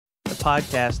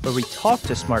podcast where we talk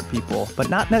to smart people, but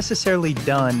not necessarily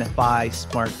done by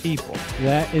smart people?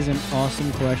 That is an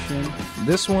awesome question.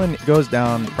 This one goes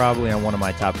down probably on one of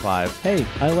my top 5. Hey,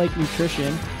 I like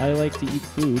nutrition. I like to eat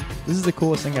food. This is the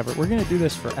coolest thing ever. We're going to do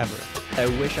this forever. I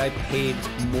wish I paid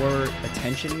more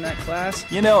attention in that class.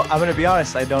 You know, I'm going to be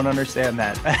honest, I don't understand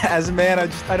that. As a man,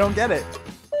 I don't get it.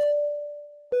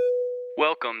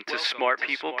 Welcome to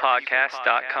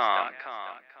smartpeoplepodcast.com.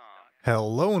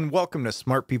 Hello and welcome to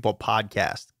Smart People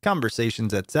Podcast,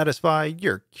 conversations that satisfy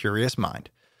your curious mind.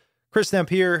 Chris Stemp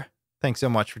here. Thanks so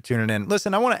much for tuning in.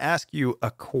 Listen, I want to ask you a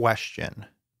question.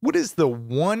 What is the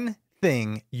one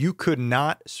thing you could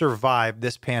not survive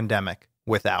this pandemic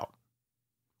without?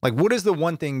 Like, what is the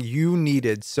one thing you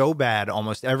needed so bad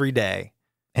almost every day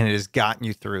and it has gotten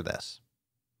you through this?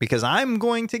 Because I'm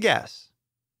going to guess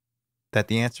that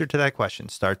the answer to that question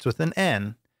starts with an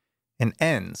N and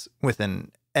ends with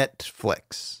an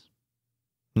Netflix.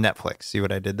 See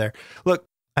what I did there? Look,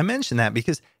 I mentioned that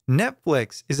because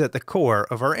Netflix is at the core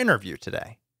of our interview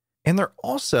today. And they're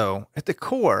also at the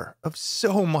core of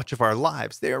so much of our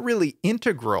lives. They are really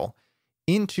integral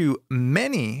into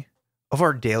many of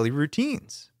our daily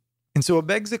routines. And so it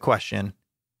begs the question,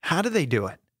 how do they do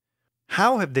it?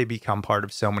 How have they become part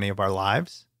of so many of our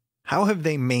lives? How have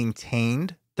they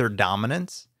maintained their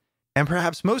dominance? And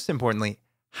perhaps most importantly,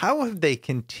 how have they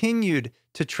continued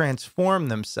to transform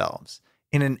themselves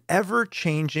in an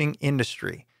ever-changing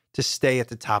industry to stay at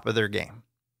the top of their game?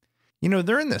 You know,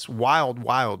 they're in this wild,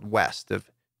 wild west of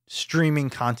streaming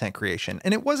content creation,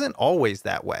 and it wasn't always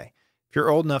that way. If you're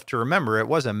old enough to remember, it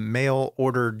was a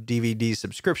mail-order DVD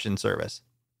subscription service.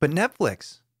 But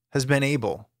Netflix has been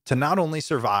able to not only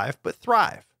survive, but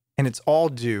thrive, and it's all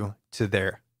due to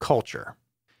their culture.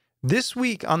 This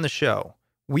week on the show,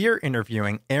 we are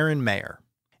interviewing Erin Meyer.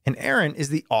 And Erin is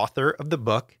the author of the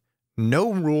book,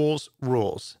 No Rules,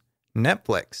 Rules,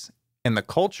 Netflix and the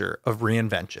Culture of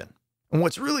Reinvention. And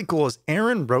what's really cool is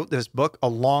Erin wrote this book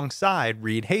alongside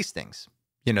Reed Hastings,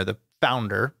 you know, the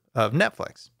founder of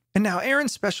Netflix. And now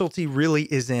Erin's specialty really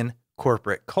is in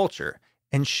corporate culture.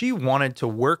 And she wanted to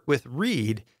work with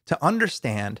Reed to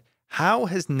understand how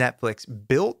has Netflix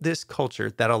built this culture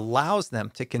that allows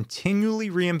them to continually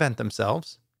reinvent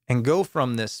themselves and go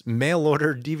from this mail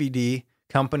order DVD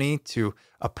company to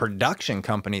a production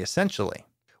company, essentially.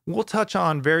 We'll touch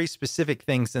on very specific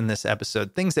things in this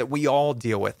episode, things that we all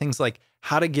deal with, things like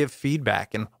how to give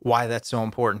feedback and why that's so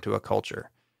important to a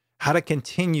culture, how to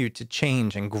continue to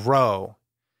change and grow,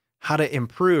 how to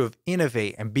improve,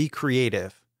 innovate, and be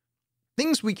creative.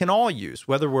 Things we can all use,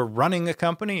 whether we're running a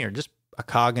company or just a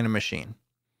cog in a machine.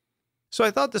 So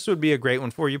I thought this would be a great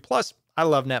one for you. Plus, I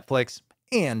love Netflix,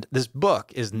 and this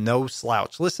book is no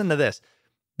slouch. Listen to this.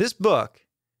 This book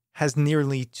has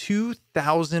nearly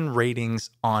 2,000 ratings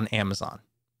on Amazon.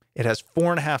 It has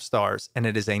 4.5 stars, and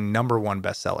it is a #1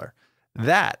 bestseller.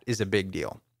 That is a big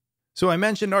deal. So I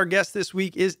mentioned our guest this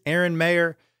week is Erin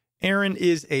Meyer. Erin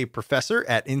is a professor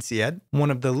at INSEAD, one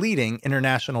of the leading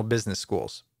international business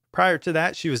schools. Prior to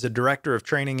that, she was a director of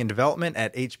training and development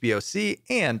at HBOC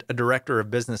and a director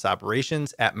of business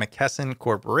operations at McKesson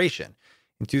Corporation.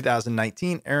 In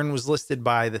 2019, Erin was listed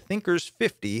by the Thinkers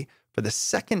 50 for the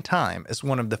second time as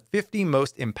one of the 50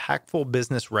 most impactful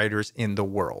business writers in the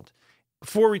world.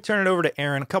 Before we turn it over to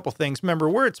Erin, a couple things. Remember,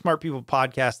 we're at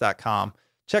smartpeoplepodcast.com.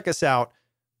 Check us out.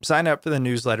 Sign up for the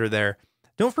newsletter there.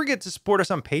 Don't forget to support us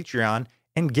on Patreon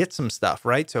and get some stuff,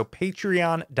 right? So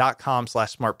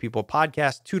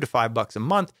patreon.com/smartpeoplepodcast, $2 to $5 a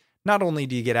month. Not only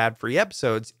do you get ad-free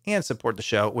episodes and support the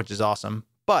show, which is awesome,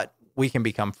 but we can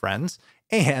become friends.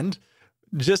 And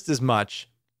just as much,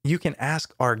 you can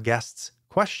ask our guests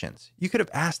questions. You could have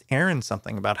asked Erin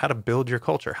something about how to build your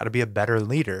culture, how to be a better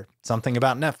leader, something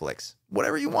about Netflix,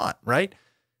 whatever you want, right?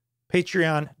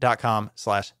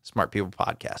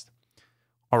 Patreon.com/smartpeoplepodcast.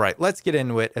 All right, let's get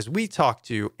into it as we talk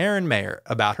to Erin Meyer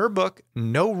about her book,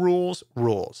 No Rules,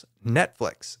 Rules,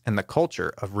 Netflix and the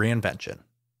Culture of Reinvention.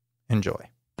 Enjoy.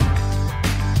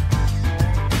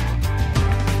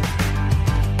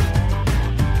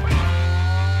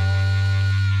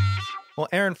 Well,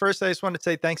 Erin, first, I just want to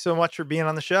say thanks so much for being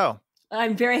on the show.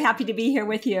 I'm very happy to be here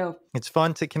with you. It's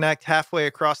fun to connect halfway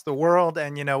across the world.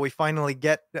 And, you know, we finally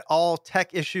get all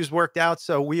tech issues worked out.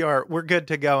 So we're good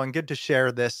to go and good to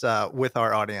share this with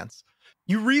our audience.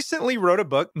 You recently wrote a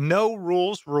book, No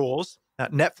Rules, Rules,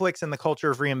 Netflix and the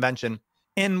Culture of Reinvention.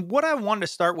 And what I wanted to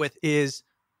start with is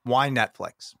Why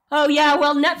Netflix? Oh yeah,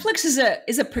 well, Netflix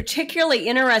is a particularly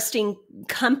interesting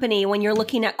company when you're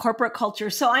looking at corporate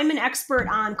culture. So I'm an expert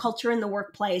on culture in the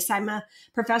workplace. I'm a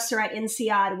professor at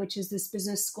INSEAD, which is this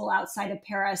business school outside of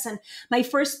Paris. And my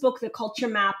first book, The Culture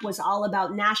Map, was all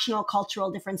about national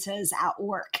cultural differences at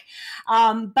work.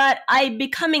 But I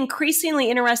become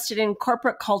increasingly interested in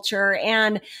corporate culture.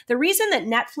 And the reason that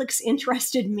Netflix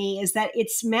interested me is that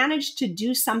it's managed to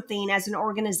do something as an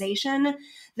organization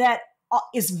that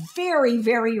is very,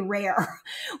 very rare,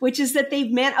 which is that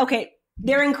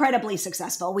they're incredibly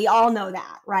successful. We all know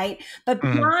that, right? But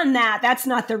beyond that, that's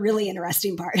not the really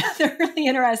interesting part. The really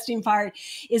interesting part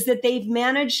is that they've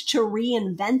managed to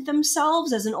reinvent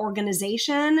themselves as an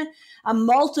organization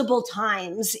multiple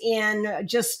times in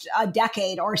just a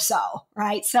decade or so,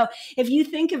 right? So if you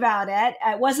think about it,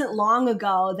 it wasn't long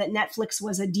ago that Netflix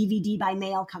was a DVD by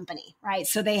mail company, right?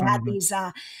 So they had these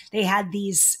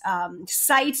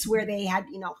sites where they had,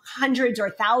 hundreds or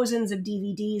thousands of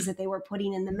DVDs that they were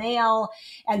putting in the mail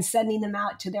and sending them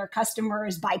out to their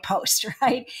customers by post,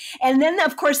 right? And then,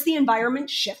 of course, the environment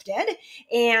shifted,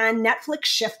 and Netflix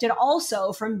shifted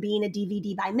also from being a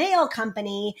DVD by mail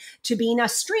company to being a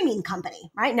streaming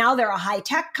company, right? Now they're a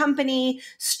high-tech company,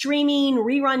 streaming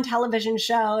rerun television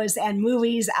shows and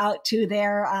movies out to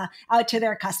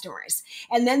their customers.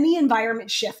 And then the environment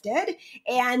shifted,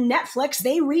 and Netflix,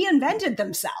 they reinvented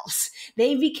themselves.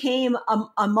 They became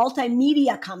a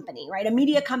multimedia company, right? A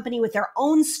media company with their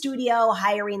own studio,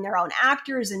 hiring their own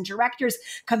actors and directors,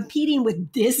 competing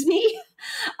with Disney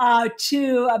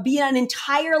to be an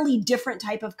entirely different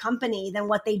type of company than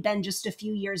what they'd been just a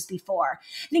few years before.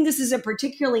 I think this is a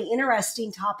particularly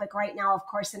interesting topic right now, of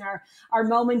course, in our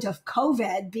moment of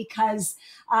COVID, because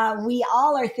we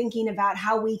all are thinking about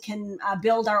how we can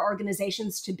build our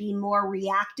organizations to be more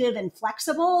reactive and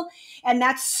flexible. And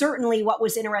that's certainly what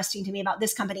was interesting to me about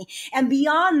this company. And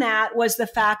beyond that was the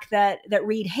fact that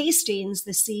Reed Hastings,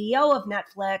 the CEO of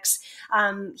Netflix,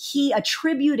 he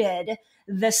attributed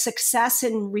the success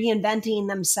in reinventing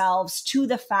themselves to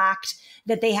the fact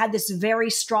that they had this very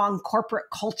strong corporate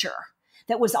culture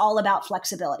that was all about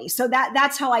flexibility. So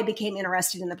that's how I became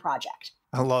interested in the project.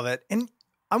 I love it. And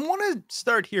I want to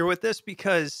start here with this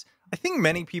because I think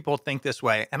many people think this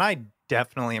way, and I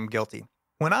definitely am guilty.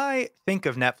 When I think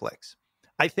of Netflix,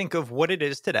 I think of what it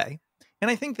is today,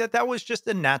 and I think that was just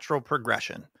a natural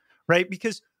progression, right?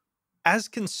 Because as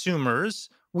consumers,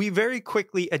 we very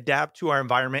quickly adapt to our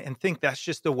environment and think that's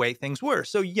just the way things were.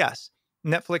 So yes,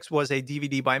 Netflix was a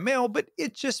DVD by mail, but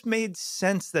it just made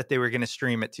sense that they were going to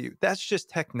stream it to you. That's just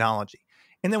technology.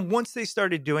 And then once they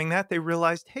started doing that, they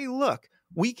realized, hey, look,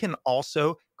 we can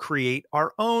also create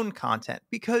our own content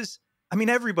because,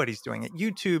 everybody's doing it,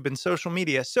 YouTube and social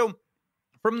media. So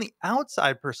from the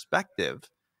outside perspective,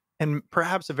 and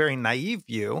perhaps a very naive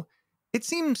view, it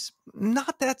seems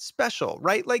not that special,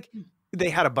 right? Like they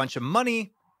had a bunch of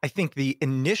money. I think the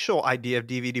initial idea of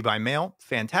DVD by mail,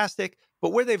 fantastic.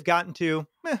 But where they've gotten to,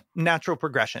 natural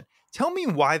progression. Tell me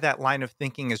why that line of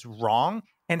thinking is wrong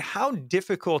and how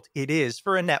difficult it is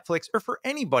for a Netflix or for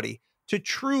anybody to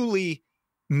truly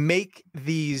make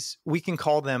these, we can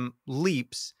call them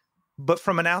leaps, but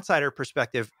from an outsider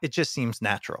perspective, it just seems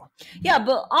natural. Yeah,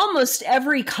 but almost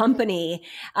every company,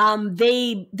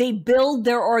 they build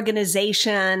their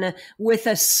organization with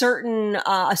a certain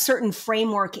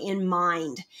framework in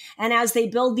mind. And as they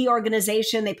build the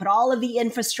organization, they put all of the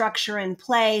infrastructure in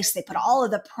place. They put all of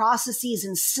the processes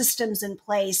and systems in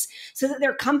place so that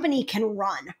their company can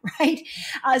run, right?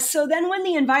 So then when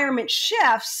the environment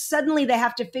shifts, suddenly they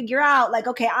have to figure out, like,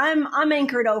 okay, I'm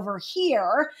anchored over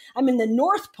here. I'm in the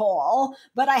North Pole,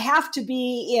 but I have to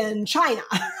be in China,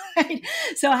 right?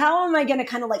 So how am I going to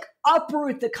kind of like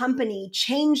uproot the company,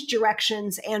 change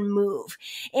directions, and move?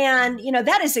 And,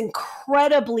 that is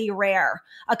incredibly rare,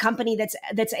 a company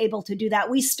that's able to do that.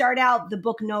 We start out the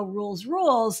book, No Rules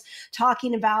Rules,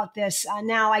 talking about this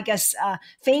now, I guess,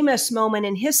 famous moment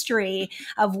in history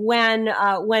of when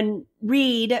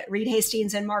Reed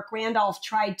Hastings and Mark Randolph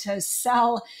tried to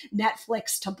sell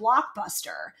Netflix to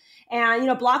Blockbuster. And,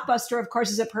 Blockbuster, of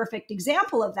course, is a perfect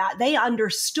example of that. They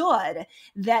understood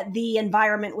that the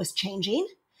environment was changing.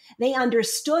 They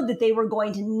understood that they were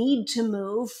going to need to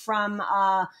move from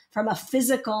a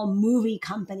physical movie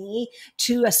company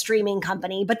to a streaming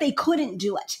company, but they couldn't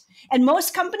do it. And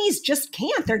most companies just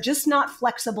can't. They're just not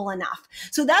flexible enough.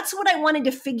 So that's what I wanted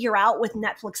to figure out with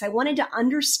Netflix. I wanted to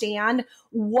understand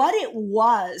what it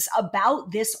was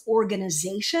about this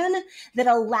organization that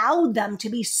allowed them to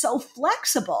be so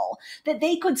flexible that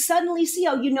they could suddenly see,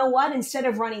 oh, you know what? Instead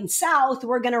of running south,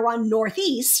 we're going to run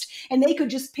northeast. And they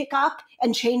could just pick up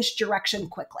and change direction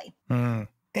quickly.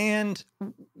 And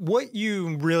what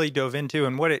you really dove into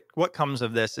and what comes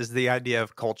of this is the idea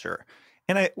of culture.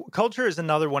 And culture is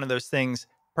another one of those things.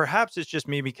 Perhaps it's just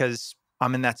me because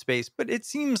I'm in that space, but it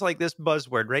seems like this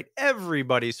buzzword, right?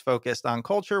 Everybody's focused on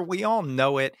culture. We all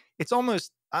know it. I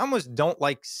almost don't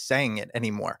like saying it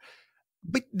anymore.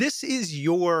 But this is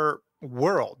your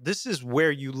world. This is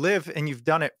where you live, and you've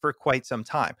done it for quite some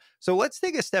time. So let's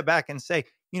take a step back and say,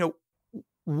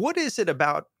 what is it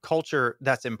about culture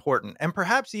that's important? And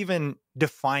perhaps even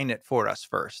define it for us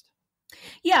first.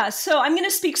 Yeah, so I'm going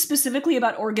to speak specifically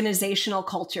about organizational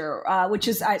culture, which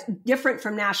is different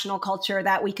from national culture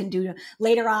that we can do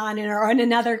later on in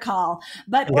another call.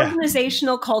 But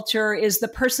organizational culture is the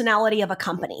personality of a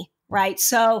company, right?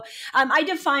 So I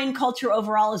define culture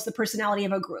overall as the personality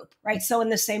of a group, right? So in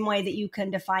the same way that you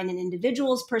can define an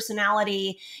individual's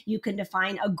personality, you can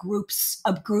define a group's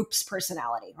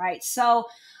personality, right? So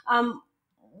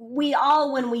we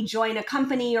all, when we join a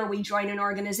company or we join an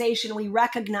organization, we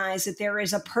recognize that there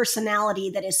is a personality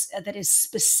that is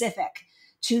specific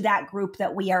to that group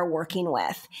that we are working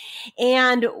with.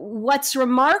 And what's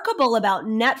remarkable about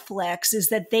Netflix is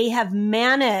that they have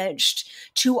managed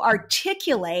to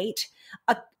articulate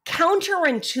a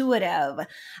counterintuitive,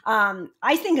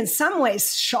 I think in some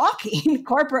ways shocking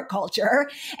corporate culture,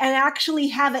 and actually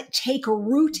have it take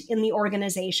root in the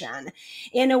organization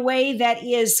in a way that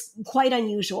is quite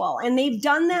unusual. And they've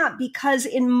done that because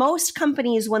in most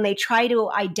companies, when they try to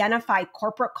identify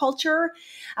corporate culture,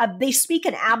 they speak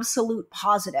in absolute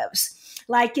positives.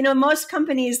 Like, most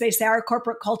companies, they say our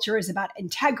corporate culture is about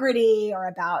integrity or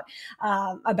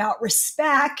about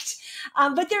respect.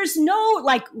 But there's no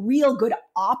real good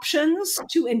options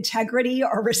to integrity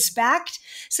or respect.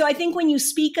 So I think when you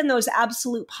speak in those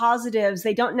absolute positives,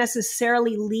 they don't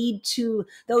necessarily lead to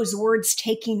those words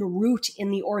taking root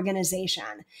in the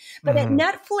organization. But at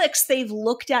Netflix, they've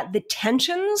looked at the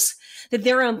tensions that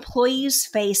their employees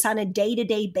face on a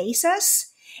day-to-day basis.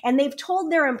 And they've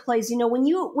told their employees, when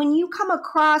you come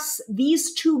across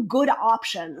these two good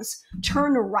options,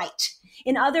 turn right.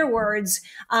 In other words,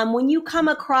 when you come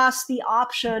across the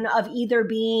option of either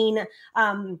being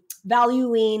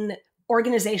valuing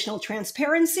organizational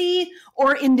transparency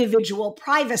or individual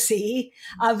privacy,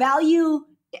 value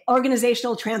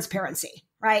organizational transparency.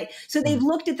 Right. So they've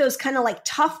looked at those kind of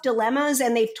tough dilemmas,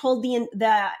 and they've told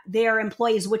their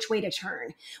employees which way to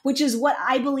turn, which is what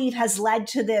I believe has led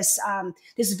to this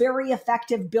very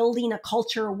effective building a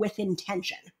culture with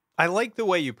intention. I like the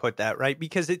way you put that, right?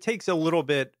 Because it takes a little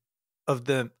bit of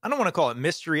I don't want to call it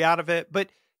mystery out of it, but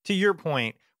to your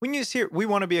point, when you just hear, we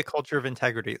want to be a culture of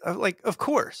integrity, of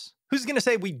course, who's going to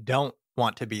say we don't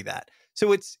want to be that?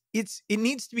 So it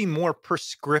needs to be more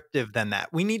prescriptive than that.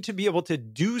 We need to be able to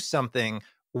do something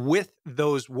with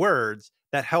those words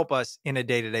that help us in a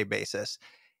day-to-day basis.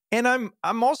 And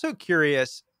I'm also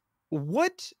curious,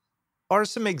 what are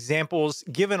some examples,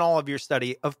 given all of your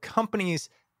study, of companies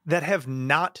that have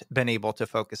not been able to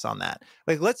focus on that?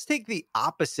 Let's take the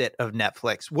opposite of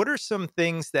Netflix. What are some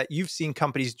things that you've seen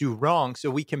companies do wrong so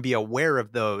we can be aware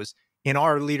of those in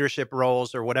our leadership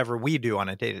roles or whatever we do on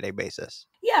a day-to-day basis?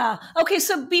 Yeah. Okay.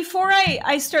 So before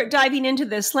I start diving into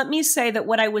this, let me say that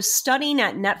what I was studying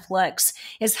at Netflix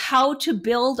is how to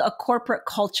build a corporate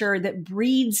culture that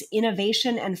breeds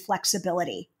innovation and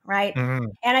flexibility. Right.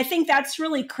 And I think that's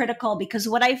really critical, because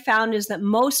what I found is that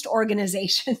most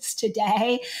organizations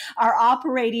today are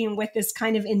operating with this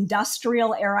kind of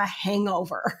industrial era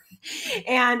hangover.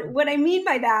 And what I mean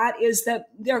by that is that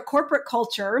their corporate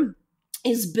culture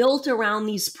is built around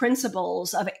these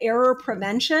principles of error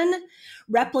prevention,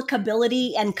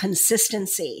 replicability, and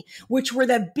consistency, which were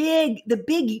the big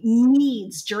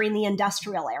needs during the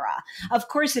industrial era. Of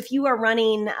course, if you are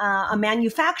running a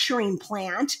manufacturing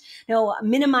plant,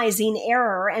 minimizing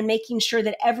error and making sure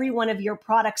that every one of your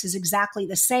products is exactly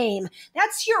the same,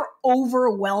 that's your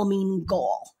overwhelming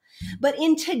goal. But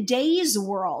in today's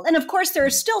world, and of course, there are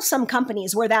still some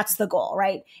companies where that's the goal,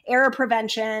 right? Error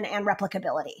prevention and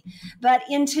replicability. But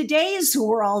in today's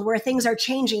world, where things are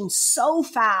changing so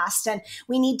fast and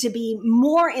we need to be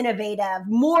more innovative,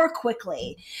 more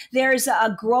quickly, there's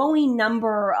a growing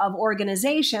number of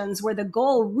organizations where the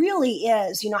goal really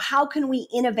is, how can we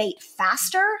innovate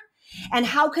faster? And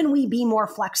how can we be more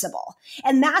flexible?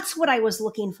 And that's what I was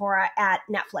looking for at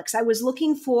Netflix. I was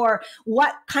looking for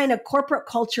what kind of corporate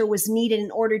culture was needed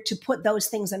in order to put those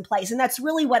things in place. And that's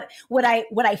really what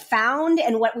I found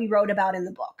and what we wrote about in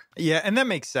the book. Yeah, and that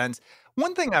makes sense.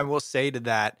 One thing I will say to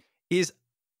that is,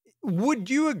 would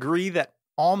you agree that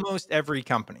almost every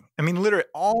company, I mean, literally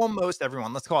almost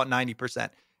everyone, let's call it 90%,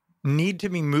 need to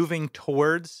be moving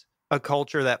towards a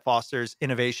culture that fosters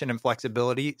innovation and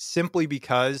flexibility, simply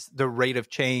because the rate of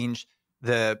change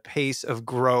the pace of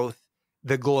growth,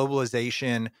 the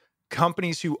globalization,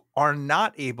 companies who are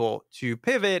not able to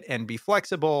pivot and be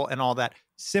flexible and all that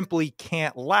simply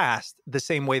can't last the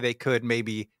same way they could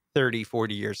maybe 30,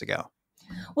 40 years ago.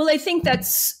 Well, I think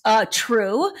that's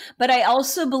true, but I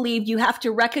also believe you have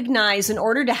to recognize in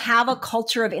order to have a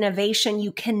culture of innovation,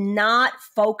 you cannot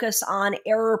focus on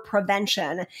error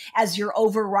prevention as your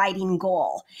overriding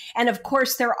goal. And of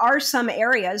course, there are some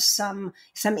areas, some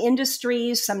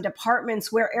industries, some departments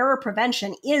where error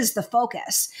prevention is the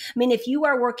focus. I mean, if you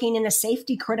are working in a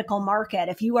safety critical market,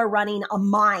 if you are running a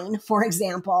mine, for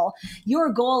example, your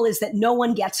goal is that no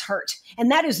one gets hurt. And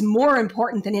that is more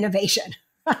important than innovation.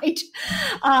 Right.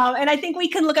 And I think we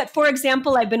can look at, for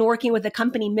example, I've been working with the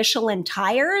company Michelin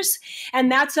Tires,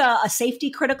 and that's a safety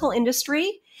critical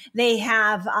industry. They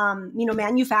have,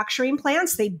 manufacturing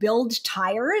plants. They build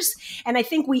tires. And I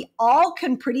think we all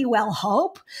can pretty well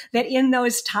hope that in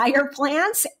those tire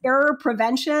plants, error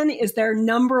prevention is their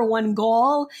number one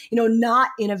goal, not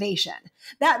innovation.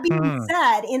 That being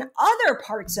said, in other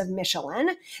parts of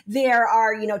Michelin, there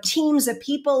are, teams of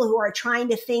people who are trying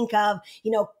to think of,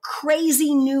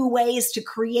 crazy new ways to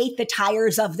create the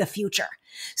tires of the future.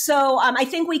 So I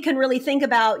think we can really think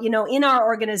about, in our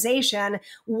organization,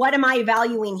 what am I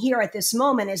valuing here at this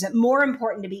moment? Is it more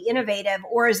important to be innovative,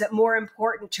 or is it more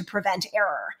important to prevent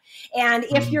error? And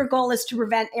if your goal is to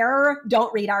prevent error,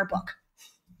 don't read our book.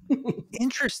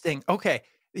 Interesting. Okay.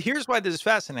 Here's why this is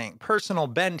fascinating. Personal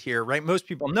bend here, right? Most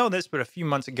people know this, but a few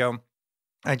months ago,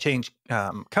 I changed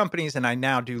companies and I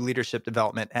now do leadership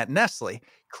development at Nestle.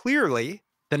 Clearly,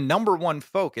 the number one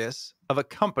focus of a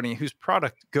company whose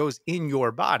product goes in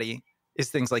your body is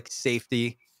things like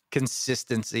safety,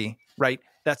 consistency, right?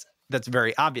 That's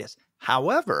very obvious.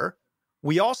 However,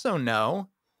 we also know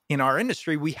in our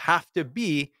industry, we have to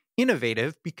be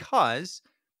innovative because,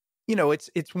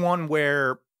 it's one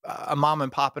where a mom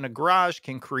and pop in a garage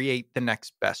can create the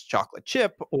next best chocolate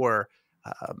chip or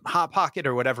Hot Pocket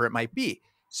or whatever it might be.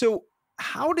 So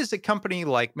how does a company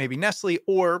like maybe Nestle,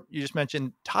 or you just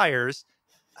mentioned tires,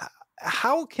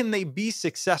 how can they be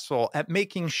successful at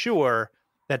making sure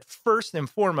that first and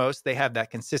foremost, they have that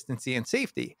consistency and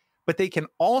safety, but they can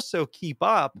also keep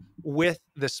up with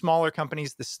the smaller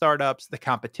companies, the startups, the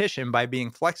competition by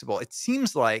being flexible? It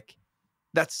seems like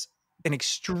that's an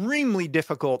extremely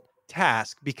difficult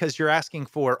task because you're asking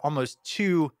for almost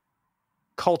two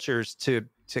cultures to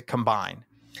combine.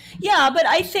 Yeah, but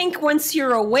I think once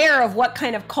you're aware of what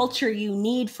kind of culture you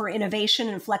need for innovation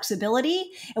and flexibility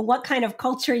and what kind of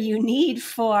culture you need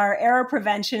for error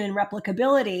prevention and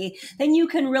replicability, then you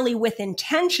can really, with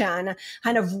intention,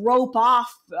 kind of rope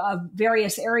off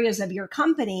various areas of your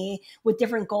company with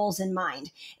different goals in mind.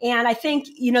 And I think,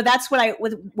 that's what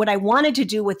I wanted to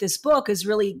do with this book is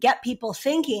really get people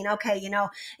thinking, okay,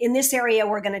 in this area,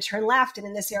 we're going to turn left, and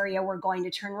in this area, we're going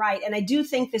to turn right. And I do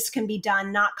think this can be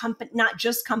done not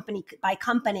just company by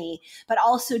company, but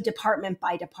also department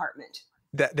by department.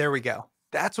 There we go.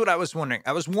 That's what I was wondering.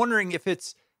 I was wondering if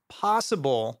it's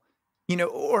possible,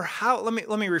 or how, let me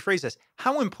rephrase this.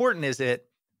 How important is it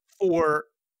for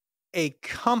a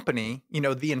company,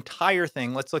 the entire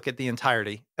thing, let's look at the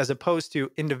entirety, as opposed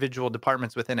to individual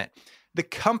departments within it, the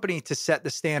company to set the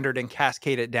standard and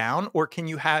cascade it down? Or can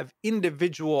you have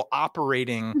individual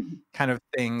operating kind of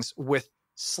things with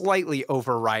slightly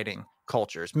overriding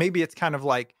cultures? Maybe it's kind of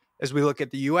like, as we look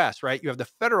at the US, right? You have the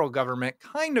federal government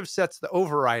kind of sets the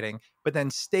overriding, but then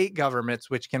state governments,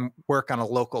 which can work on a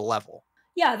local level.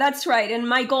 Yeah, that's right. And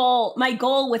my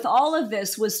goal with all of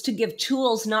this was to give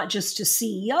tools, not just to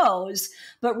CEOs,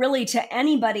 but really to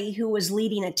anybody who was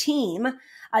leading a team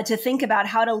to think about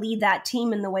how to lead that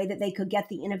team in the way that they could get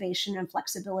the innovation and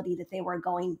flexibility that they were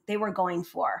going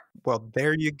for. Well,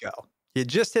 there you go. You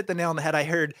just hit the nail on the head. I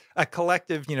heard a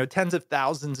collective, tens of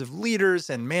thousands of leaders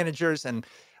and managers and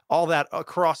all that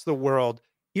across the world,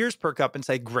 ears perk up and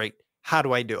say, great, how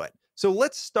do I do it? So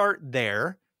let's start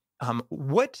there.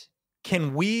 What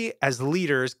can we as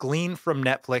leaders glean from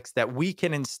Netflix that we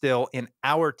can instill in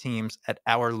our teams at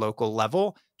our local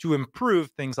level to improve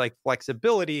things like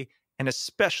flexibility and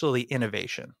especially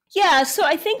innovation? Yeah, so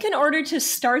I think in order to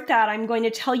start that, I'm going to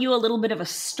tell you a little bit of a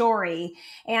story.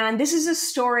 And this is a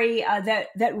story that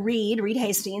Reed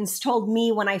Hastings told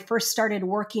me when I first started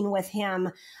working with him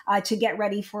to get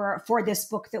ready for this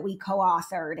book that we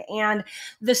co-authored. And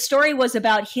the story was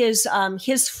about his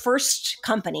first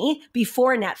company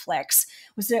before Netflix,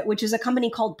 which is a company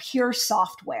called Pure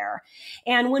Software.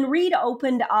 And when Reed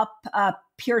opened up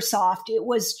PureSoft. It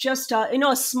was just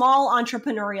a small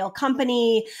entrepreneurial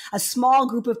company, a small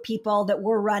group of people that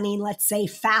were running, let's say,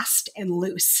 fast and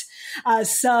loose.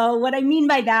 So what I mean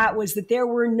by that was that there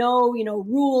were no,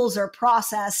 rules or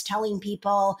process telling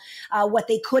people what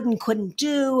they could and couldn't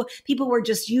do. People were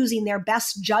just using their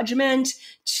best judgment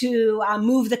to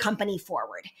move the company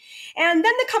forward. And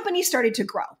then the company started to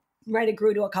grow, right? It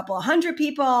grew to a couple of hundred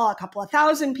people, a couple of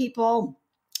thousand people.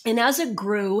 And as it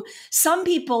grew, some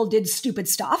people did stupid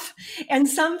stuff and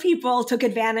some people took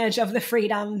advantage of the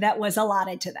freedom that was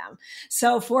allotted to them.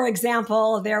 So for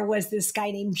example, there was this guy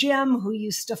named Jim who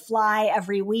used to fly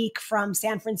every week from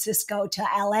San Francisco to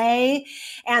LA.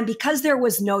 And because there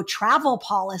was no travel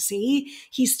policy,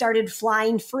 he started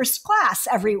flying first class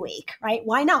every week, right?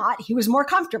 Why not? He was more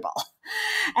comfortable.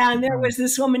 And there was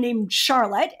this woman named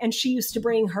Charlotte, and she used to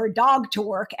bring her dog to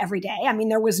work every day. I mean,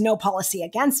 there was no policy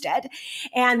against it.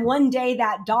 And one day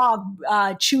that dog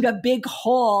chewed a big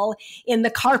hole in the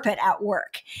carpet at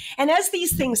work. And as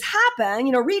these things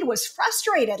happen, Reed was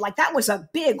frustrated. Like that was a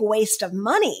big waste of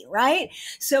money, right?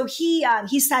 So he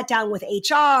sat down with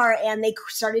HR and they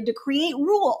started to create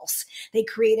rules. They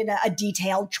created a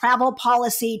detailed travel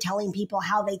policy telling people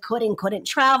how they could and couldn't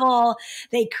travel.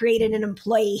 They created an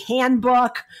employee handbook.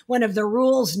 One of the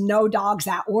rules, no dogs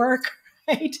at work.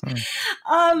 Right. But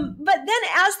then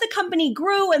as the company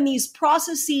grew and these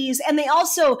processes, and they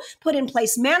also put in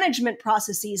place management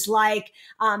processes like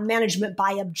management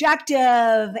by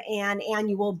objective and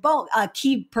annual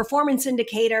key performance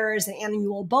indicators and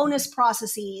annual bonus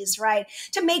processes, right?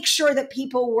 To make sure that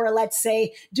people were, let's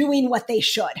say, doing what they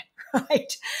should.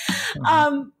 Right.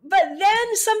 But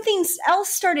then something else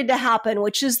started to happen,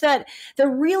 which is that the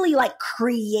really like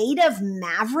creative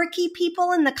mavericky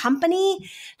people in the company,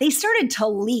 they started to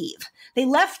leave. They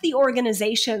left the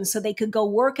organization so they could go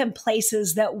work in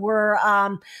places that were,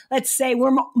 let's say,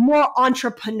 were more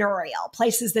entrepreneurial,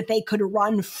 places that they could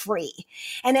run free.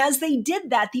 And as they did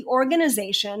that, the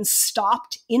organization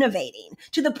stopped innovating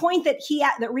to the point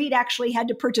that Reed actually had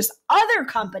to purchase other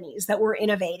companies that were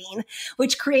innovating,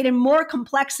 which created more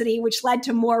complexity, which led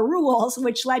to more rules,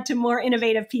 which led to more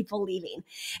innovative people leaving.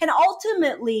 And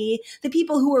ultimately, the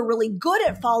people who were really good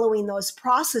at following those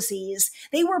processes,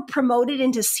 they were promoted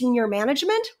into senior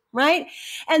management, right?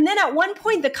 And then at one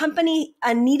point, the company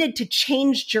needed to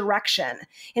change direction,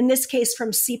 in this case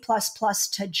from C++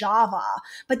 to Java.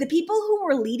 But the people who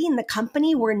were leading the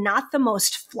company were not the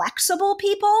most flexible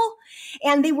people.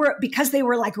 And because they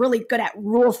were like really good at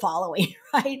rule following,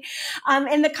 right?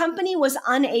 And the company was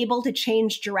unable to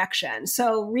change direction.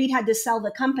 So Reed had to sell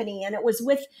the company. And it was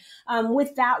with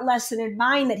that lesson in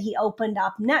mind that he opened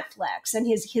up Netflix, and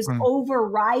his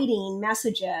overriding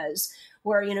messages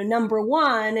where, number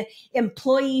one,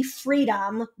 employee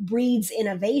freedom breeds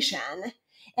innovation.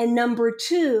 And number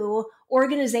two,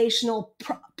 organizational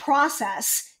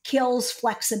process kills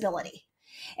flexibility.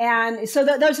 And so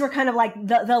those were kind of like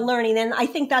the learning. And I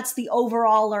think that's the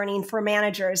overall learning for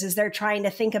managers, is they're trying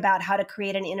to think about how to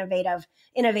create an innovative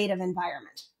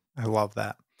environment. I love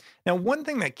that. Now, one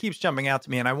thing that keeps jumping out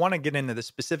to me, and I want to get into the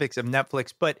specifics of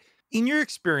Netflix, but in your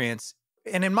experience,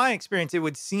 and in my experience, it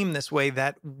would seem this way,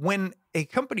 that when a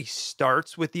company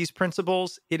starts with these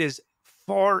principles, it is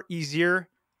far easier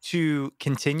to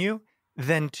continue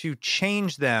than to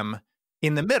change them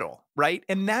in the middle, right?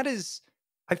 And that is,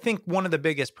 I think, one of the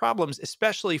biggest problems,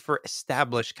 especially for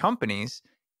established companies,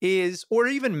 or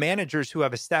even managers who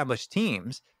have established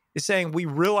teams, is saying we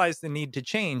realize the need to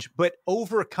change, but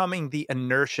overcoming the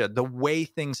inertia, the way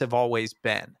things have always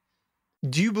been.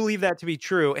 Do you believe that to be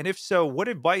true? And if so, what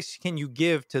advice can you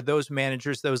give to those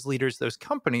managers, those leaders, those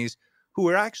companies who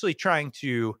are actually trying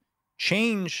to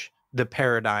change the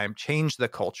paradigm, change the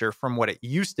culture from what it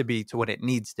used to be to what it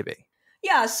needs to be?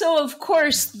 Yeah. So of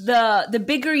course, the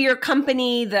bigger your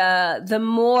company, the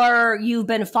more you've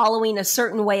been following a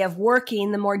certain way of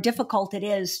working, the more difficult it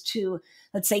is to,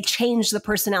 let's say, change the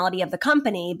personality of the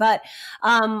company. But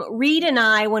Reed and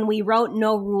I, when we wrote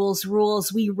No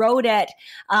Rules, we wrote it,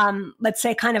 let's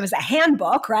say, kind of as a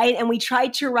handbook, right? And we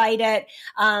tried to write it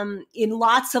in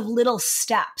lots of little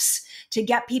steps to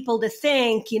get people to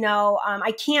think,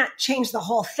 I can't change the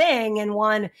whole thing in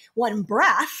one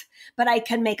breath, but I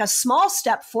can make a small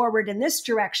step forward in this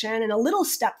direction and a little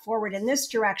step forward in this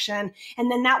direction. And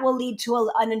then that will lead to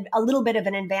a little bit of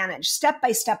an advantage, step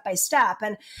by step by step.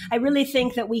 And I really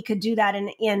think that we could do that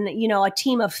in a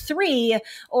team of 3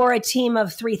 or a team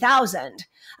of 3,000,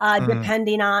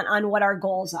 depending on what our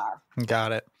goals are.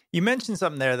 Got it. You mentioned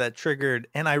something there that triggered,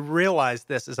 and I realized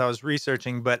this as I was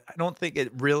researching, but I don't think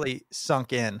it really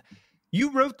sunk in.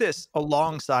 You wrote this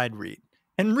alongside Reed.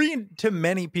 And Reed, to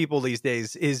many people these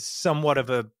days, is somewhat of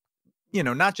a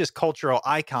not just cultural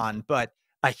icon, but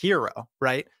a hero,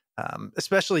 right?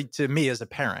 Especially to me as a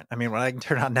parent. I mean, when I can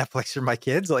turn on Netflix for my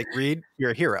kids, like, Reed,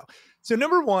 you're a hero. So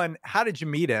number one, how did you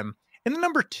meet him? And then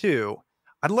number two,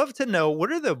 I'd love to know,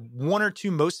 what are the one or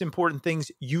two most important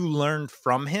things you learned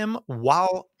from him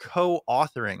while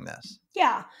co-authoring this?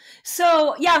 Yeah.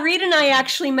 So, Reed and I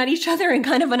actually met each other in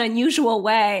kind of an unusual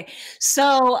way.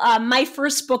 So, my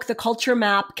first book, The Culture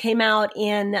Map, came out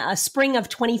in spring of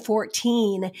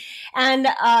 2014. And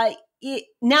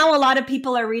now a lot of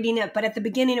people are reading it, but at the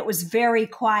beginning it was very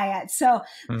quiet. So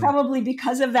probably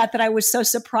because of that I was so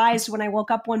surprised when I woke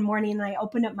up one morning and I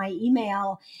opened up my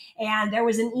email, and there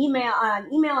was an email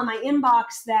in my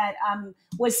inbox that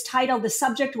was titled, the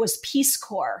subject was Peace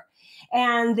Corps.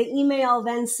 And the email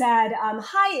then said,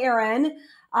 hi, Erin.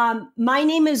 My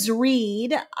name is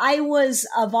Reed. I was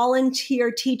a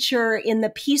volunteer teacher in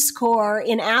the Peace Corps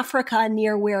in Africa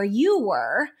near where you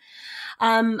were.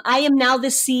 I am now the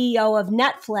CEO of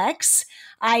Netflix.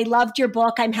 I loved your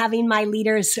book. I'm having my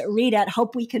leaders read it.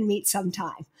 Hope we can meet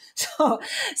sometime. So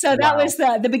that was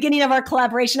the beginning of our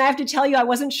collaboration. I have to tell you, I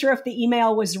wasn't sure if the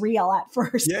email was real at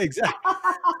first. Yeah, exactly.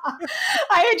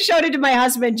 I had showed it to my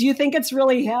husband. Do you think it's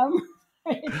really him?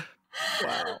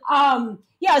 Wow.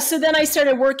 So then I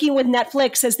started working with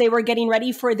Netflix as they were getting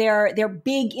ready for their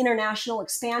big international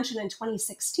expansion in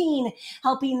 2016,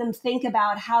 helping them think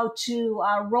about how to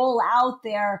roll out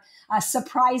their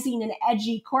surprising and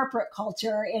edgy corporate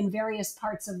culture in various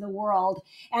parts of the world.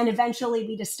 And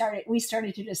eventually we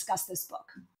started to discuss this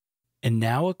book. And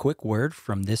now a quick word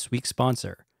from this week's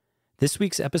sponsor. This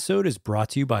week's episode is brought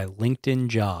to you by LinkedIn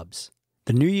Jobs.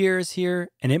 The new year is here,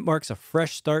 and it marks a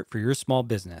fresh start for your small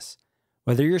business.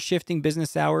 Whether you're shifting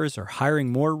business hours or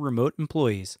hiring more remote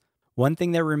employees, one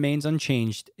thing that remains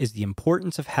unchanged is the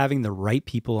importance of having the right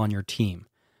people on your team.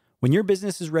 When your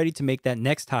business is ready to make that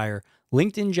next hire,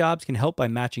 LinkedIn Jobs can help by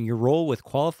matching your role with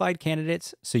qualified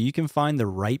candidates so you can find the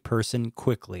right person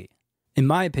quickly. In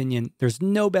my opinion, there's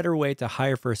no better way to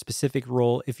hire for a specific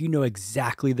role if you know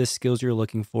exactly the skills you're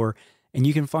looking for and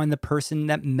you can find the person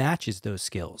that matches those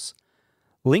skills.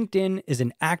 LinkedIn is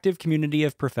an active community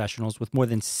of professionals with more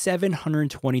than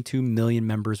 722 million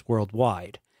members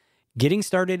worldwide. Getting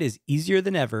started is easier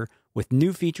than ever with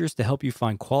new features to help you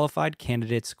find qualified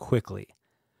candidates quickly.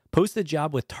 Post a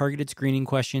job with targeted screening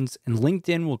questions, and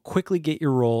LinkedIn will quickly get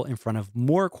your role in front of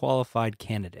more qualified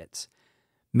candidates.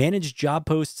 Manage job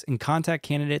posts and contact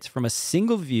candidates from a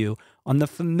single view on the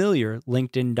familiar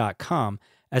LinkedIn.com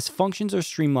as functions are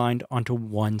streamlined onto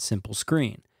one simple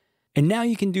screen. And now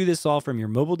you can do this all from your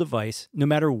mobile device, no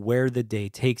matter where the day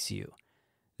takes you.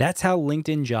 That's how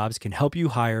LinkedIn Jobs can help you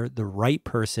hire the right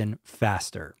person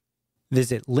faster.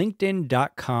 Visit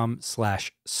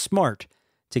linkedin.com/smart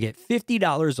to get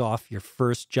 $50 off your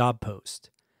first job post.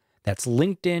 That's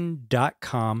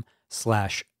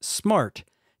linkedin.com/smart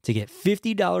to get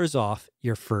 $50 off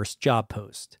your first job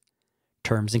post.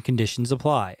 Terms and conditions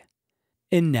apply.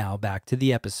 And now back to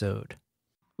the episode.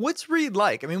 What's Reed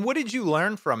like? I mean, what did you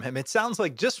learn from him? It sounds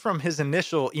like, just from his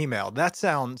initial email, that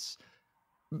sounds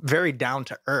very down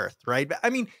to earth, right? I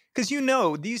mean, because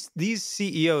these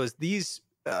CEOs, these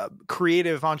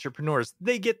creative entrepreneurs,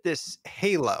 they get this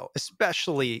halo,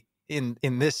 especially in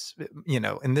this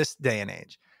in this day and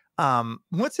age.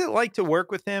 What's it like to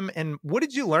work with him, and what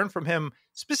did you learn from him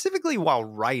specifically while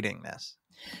writing this?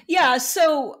 Yeah,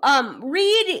 so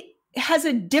Reed has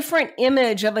a different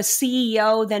image of a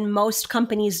CEO than most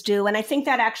companies do. And I think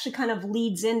that actually kind of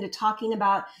leads into talking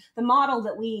about the model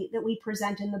that we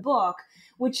present in the book,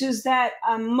 which is that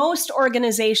most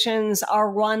organizations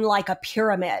are run like a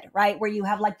pyramid, right? Where you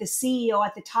have like the CEO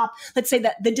at the top. Let's say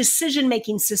that the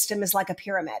decision-making system is like a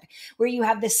pyramid, where you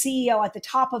have the CEO at the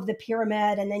top of the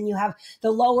pyramid, and then you have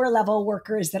the lower level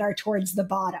workers that are towards the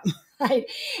bottom. Right?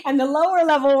 And the lower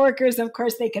level workers, of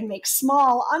course, they can make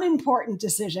small, unimportant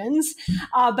decisions,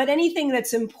 but anything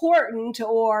that's important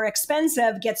or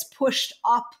expensive gets pushed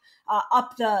up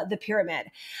the pyramid.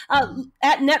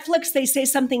 At Netflix, they say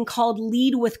something called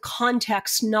lead with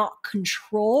context, not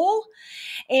control.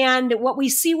 And what we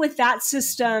see with that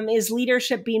system is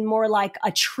leadership being more like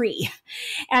a tree.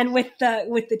 And with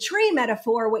the tree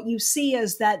metaphor, what you see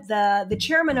is that the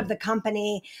chairman of the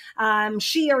company,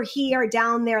 she or he are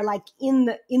down there like in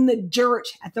the dirt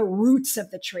at the roots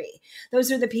of the tree. Those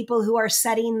are the people who are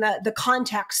setting the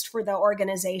context for the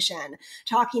organization,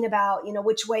 talking about,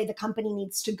 which way the company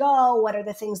needs to go, what are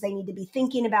the things they need to be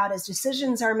thinking about as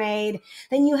decisions are made.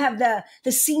 Then you have the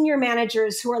senior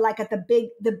managers who are like at the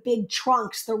big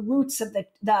trunks, the roots of the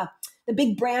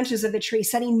big branches of the tree,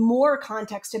 setting more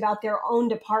context about their own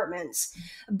departments.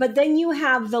 But then you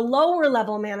have the lower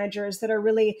level managers that are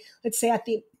really, let's say, at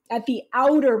the the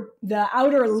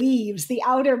outer leaves, the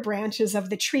outer branches of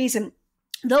the trees. And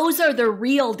those are the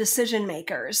real decision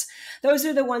makers. Those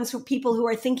are the ones people who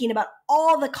are thinking about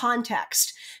all the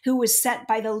context, who was set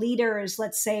by the leaders,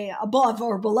 let's say above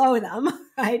or below them,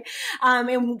 right?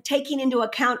 And taking into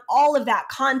account all of that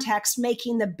context,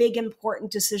 making the big important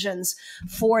decisions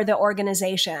for the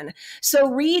organization.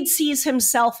 So Reed sees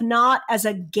himself not as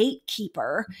a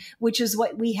gatekeeper, which is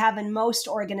what we have in most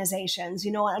organizations,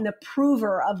 an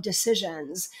approver of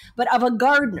decisions, but of a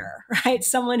gardener, right?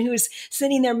 Someone who's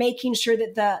sitting there making sure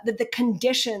that the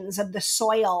conditions of the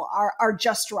soil are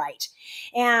just right.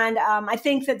 And I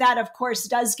think that, of course,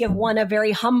 does give one a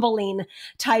very humbling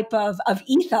type of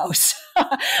ethos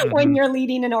when you're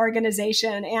leading an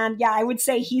organization. And yeah, I would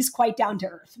say he's quite down to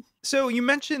earth. So you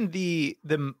mentioned the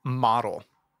model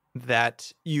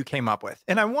that you came up with,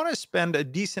 and I want to spend a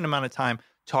decent amount of time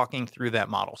talking through that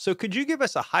model. So could you give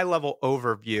us a high-level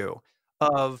overview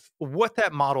of what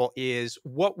that model is,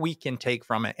 what we can take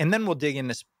from it, and then we'll dig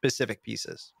into specific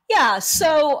pieces? Yeah.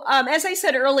 So as I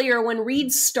said earlier, when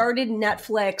Reed started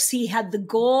Netflix, he had the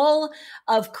goal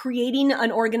of creating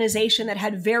an organization that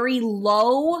had very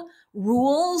low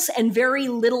rules and very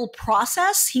little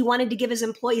process. He wanted to give his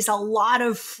employees a lot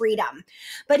of freedom,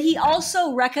 but he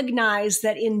also recognized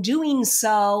that in doing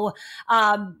so,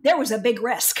 there was a big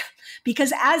risk.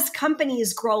 Because as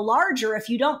companies grow larger, if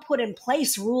you don't put in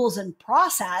place rules and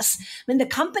process, then the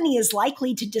company is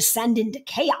likely to descend into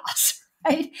chaos.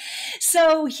 Right?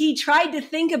 So he tried to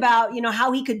think about,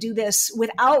 how he could do this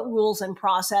without rules and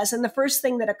process. And the first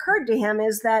thing that occurred to him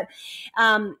is that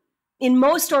in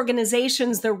most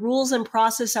organizations, the rules and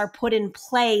process are put in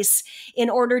place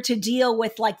in order to deal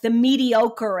with like the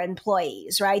mediocre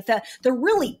employees, right? The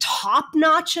really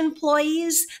top-notch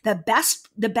employees, the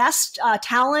best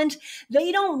talent,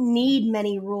 they don't need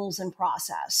many rules and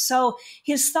process. So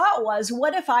his thought was,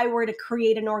 what if I were to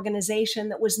create an organization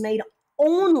that was made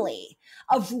only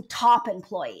of top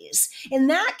employees? In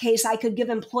that case, I could give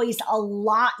employees a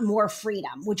lot more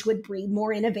freedom, which would breed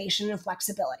more innovation and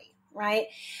flexibility, right?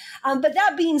 But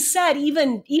that being said,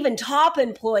 even top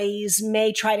employees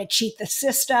may try to cheat the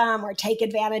system or take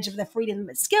advantage of the freedom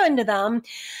that's given to them.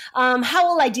 How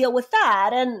will I deal with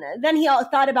that? And then he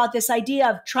thought about this idea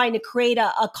of trying to create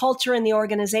a culture in the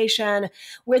organization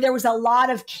where there was a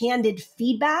lot of candid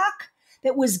feedback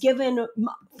that was given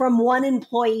from one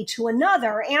employee to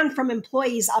another and from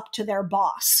employees up to their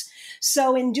boss.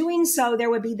 So in doing so,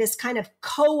 there would be this kind of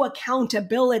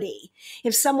co-accountability.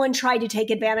 If someone tried to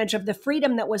take advantage of the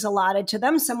freedom that was allotted to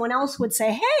them, someone else would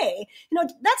say, hey,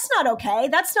 that's not okay.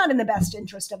 That's not in the best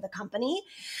interest of the company.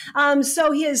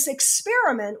 So his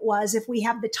experiment was, if we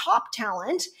have the top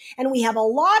talent and we have a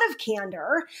lot of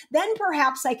candor, then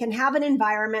perhaps I can have an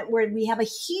environment where we have a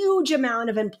huge amount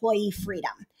of employee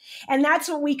freedom. And that's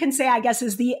what we can say, I guess,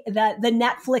 is the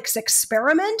Netflix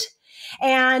experiment.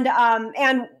 And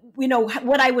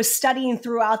what I was studying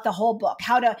throughout the whole book,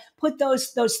 how to put those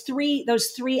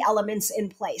three elements in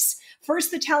place.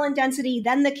 First, the talent density,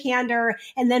 then the candor,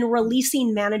 and then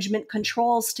releasing management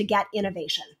controls to get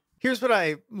innovation. Here's what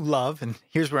I love, and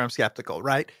here's where I'm skeptical,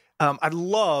 right? I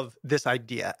love this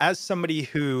idea. As somebody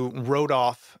who wrote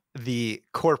off the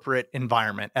corporate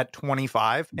environment at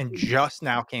 25 and just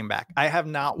now came back, I have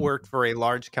not worked for a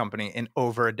large company in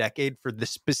over a decade for the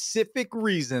specific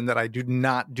reason that I do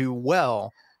not do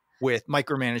well with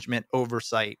micromanagement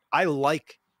oversight. I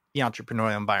like the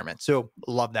entrepreneurial environment, so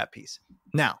love that piece.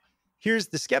 Now, here's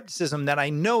the skepticism that I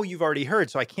know you've already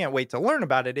heard, so I can't wait to learn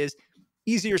about it, is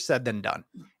easier said than done.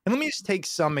 And let me just take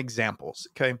some examples,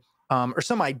 okay? Or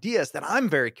some ideas that I'm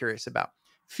very curious about.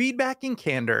 Feedback and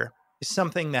candor is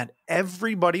something that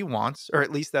everybody wants, or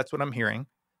at least that's what I'm hearing,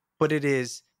 but it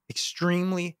is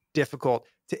extremely difficult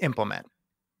to implement.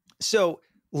 So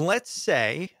let's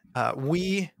say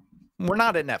we're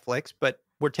not at Netflix, but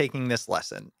we're taking this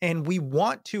lesson and we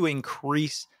want to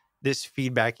increase this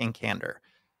feedback and candor.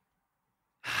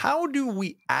 How do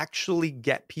we actually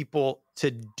get people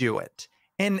to do it?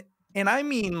 And I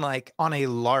mean like on a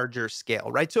larger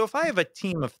scale, right? So if I have a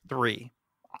team of 3,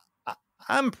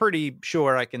 I'm pretty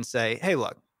sure I can say, hey,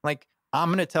 look, like I'm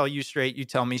going to tell you straight, you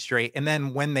tell me straight. And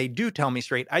then when they do tell me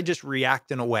straight, I just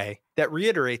react in a way that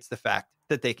reiterates the fact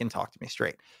that they can talk to me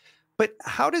straight. But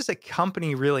how does a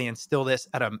company really instill this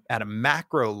at a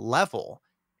macro level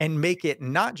and make it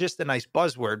not just a nice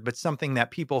buzzword, but something that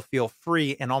people feel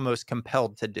free and almost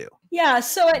compelled to do? Yeah,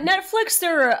 so at Netflix,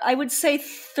 there are, I would say,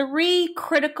 three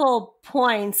critical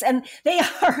points. And they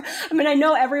are, I mean, I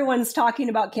know everyone's talking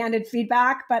about candid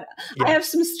feedback, but I Yeah, have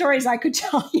some stories I could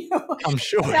tell you I'm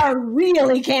sure. that are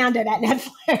really candid at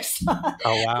Netflix.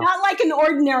 Oh, wow. Not like an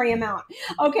ordinary amount.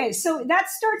 Okay, so that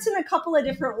starts in a couple of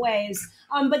different ways.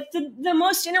 But the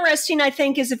most interesting, I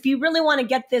think, is if you really want to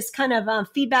get this kind of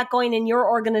feedback going in your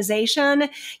organization,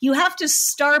 you have to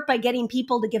start by getting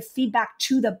people to give feedback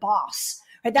to the boss.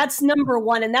 Right? That's number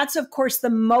one. And that's, of course,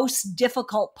 the most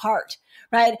difficult part,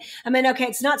 right? I mean, okay,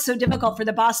 it's not so difficult for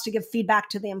the boss to give feedback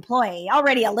to the employee,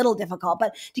 already a little difficult,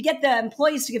 but to get the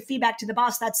employees to give feedback to the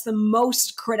boss, that's the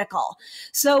most critical.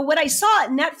 So what I saw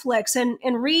at Netflix,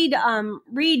 and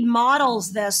Reed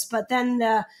models this, but then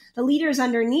the leaders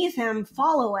underneath him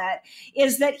follow it,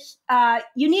 is that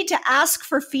you need to ask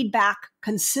for feedback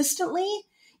consistently.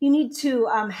 You need to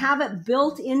have it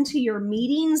built into your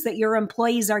meetings that your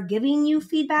employees are giving you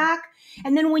feedback.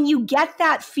 And then when you get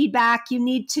that feedback, you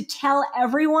need to tell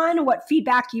everyone what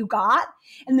feedback you got.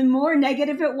 And the more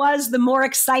negative it was, the more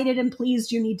excited and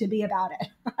pleased you need to be about it,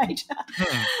 right?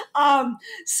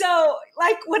 So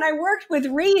like when I worked with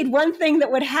Reed, one thing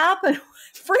that would happen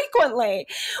frequently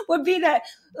would be that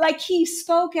like he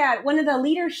spoke at one of the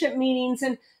leadership meetings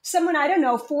and someone, I don't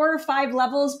know, 4 or 5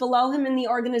 levels below him in the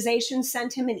organization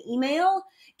sent him an email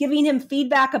giving him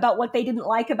feedback about what they didn't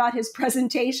like about his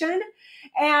presentation.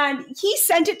 And he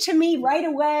sent it to me right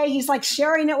away. He's like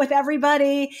sharing it with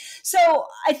everybody. So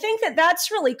I think that that's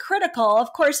really critical.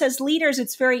 Of course, as leaders,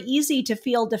 it's very easy to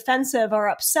feel defensive or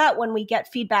upset when we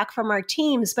get feedback from our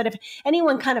teams. But if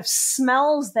anyone kind of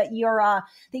smells that you're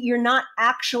not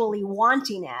actually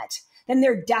wanting it, then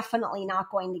they're definitely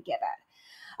not going to give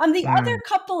it. The other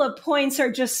couple of points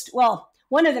are just, well,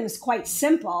 one of them is quite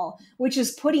simple, which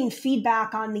is putting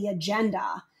feedback on the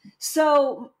agenda.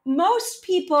 So most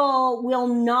people will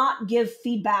not give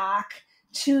feedback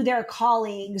to their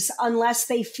colleagues unless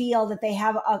they feel that they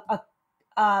have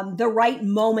the right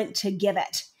moment to give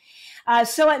it.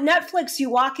 So at Netflix, you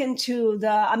walk into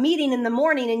a meeting in the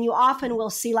morning and you often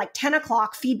will see like 10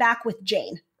 o'clock feedback with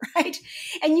Jane. Right?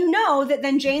 And you know that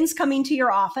then Jane's coming to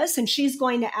your office and she's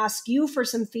going to ask you for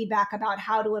some feedback about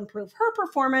how to improve her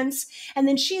performance. And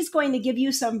then she's going to give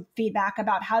you some feedback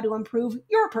about how to improve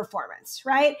your performance,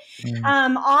 right?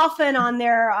 Often on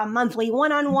their monthly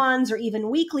one-on-ones or even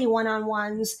weekly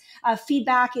one-on-ones,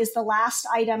 feedback is the last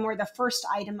item or the first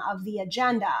item of the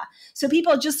agenda. So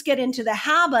people just get into the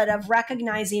habit of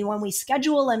recognizing when we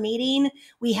schedule a meeting,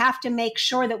 we have to make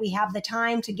sure that we have the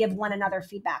time to give one another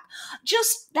feedback.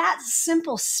 Just that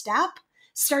simple step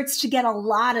starts to get a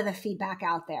lot of the feedback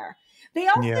out there. They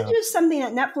also do something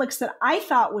at Netflix that I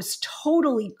thought was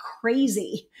totally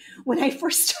crazy when I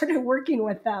first started working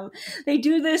with them. They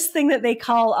do this thing that they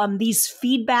call these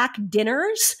feedback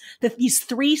dinners, these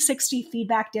 360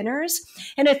 feedback dinners.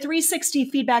 And a 360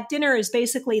 feedback dinner is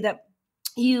basically that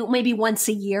you maybe once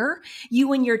a year,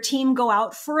 you and your team go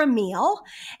out for a meal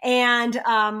and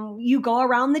you go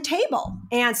around the table.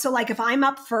 And so like if I'm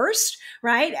up first,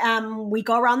 right, we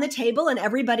go around the table and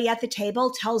everybody at the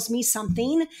table tells me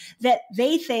something that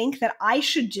they think that I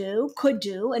could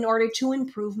do in order to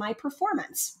improve my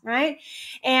performance, right?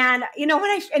 And, you know,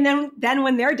 then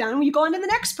when they're done, you go on to the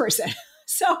next person.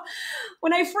 So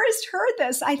when I first heard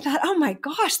this, I thought, oh my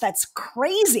gosh, that's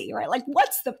crazy, right? Like,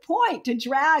 what's the point to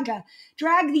drag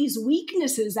these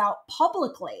weaknesses out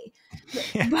publicly?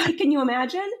 But can you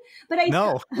imagine? But I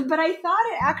thought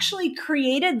it actually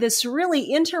created this really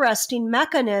interesting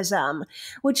mechanism,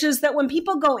 which is that when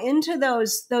people go into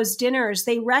those dinners,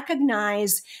 they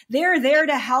recognize they're there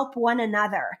to help one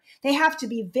another. They have to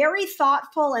be very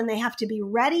thoughtful and they have to be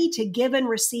ready to give and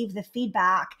receive the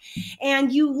feedback.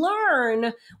 And you learn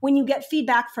when you get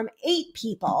feedback from 8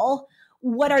 people,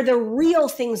 what are the real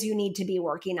things you need to be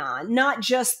working on? Not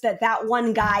just that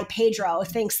one guy, Pedro,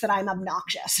 thinks that I'm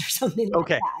obnoxious or something like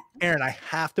that. Erin, I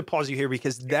have to pause you here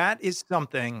because that is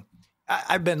something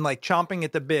I've been like chomping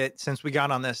at the bit since we got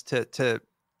on this to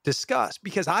discuss,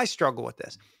 because I struggle with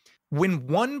this. When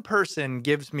one person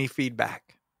gives me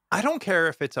feedback, I don't care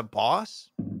if it's a boss.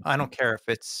 I don't care if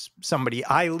it's somebody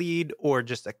I lead or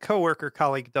just a coworker,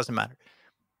 colleague, it doesn't matter.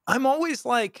 I'm always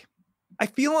like, I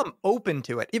feel I'm open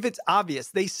to it. If it's obvious,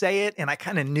 they say it and I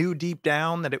kind of knew deep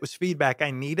down that it was feedback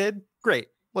I needed. Great.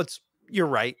 You're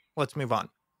right. Let's move on.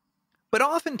 But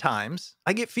oftentimes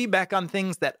I get feedback on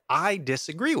things that I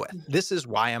disagree with. This is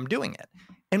why I'm doing it.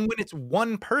 And when it's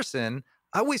one person,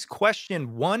 I always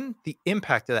question 1, the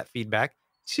impact of that feedback.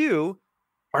 2,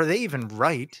 are they even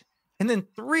right? And then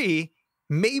 3,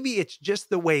 maybe it's just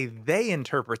the way they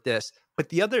interpret this, but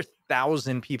the other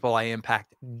 1,000 people I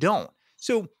impact don't.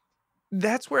 So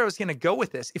that's where I was going to go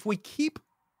with this. If we keep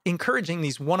encouraging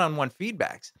these one-on-one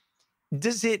feedbacks,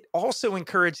 does it also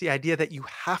encourage the idea that you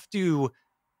have to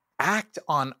act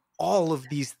on all of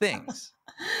these things?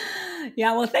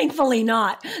 Yeah, well, thankfully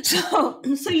not. So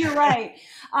you're right.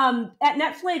 At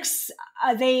Netflix,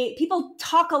 people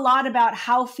talk a lot about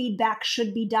how feedback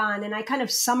should be done, and I kind of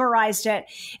summarized it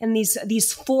in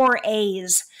these 4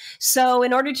 A's. So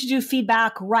in order to do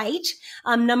feedback right,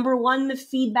 number 1, the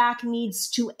feedback needs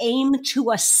to aim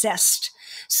to assist.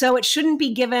 So it shouldn't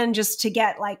be given just to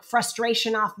get like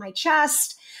frustration off my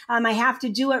chest. I have to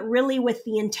do it really with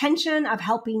the intention of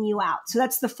helping you out. So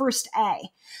that's the first A.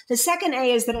 The second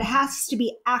A is that it has to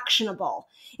be actionable.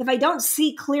 If I don't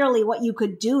see clearly what you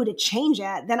could do to change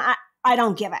it, then I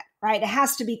don't give it, right? It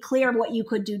has to be clear what you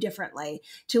could do differently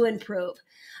to improve.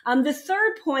 The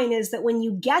third point is that when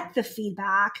you get the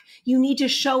feedback, you need to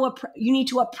show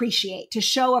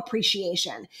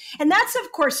appreciation. And that's,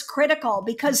 of course, critical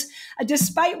because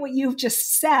despite what you've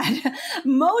just said,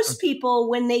 most people,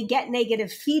 when they get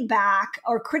negative feedback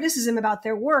or criticism about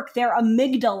their work, their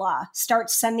amygdala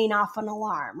starts sending off an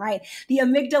alarm, right? The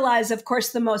amygdala is, of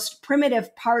course, the most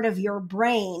primitive part of your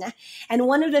brain. And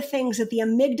one of the things that the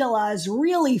amygdala is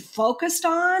really focused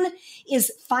on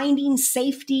is finding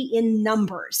safety in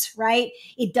numbers. Right?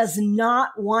 It does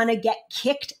not want to get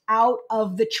kicked out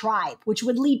of the tribe, which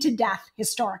would lead to death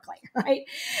historically, right?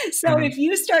 So if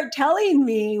you start telling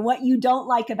me what you don't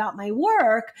like about my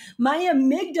work, my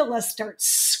amygdala starts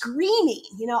screaming,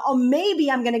 oh,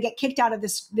 maybe I'm going to get kicked out of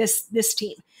this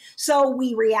team. So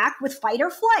we react with fight or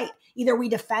flight. Either we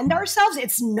defend ourselves,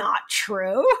 it's not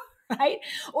true, right?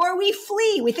 Or we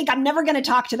flee. We think I'm never going to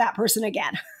talk to that person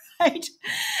again. Right?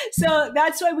 So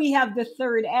that's why we have the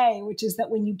third A, which is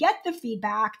that when you get the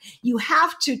feedback, you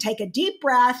have to take a deep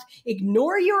breath,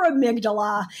 ignore your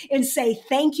amygdala, and say,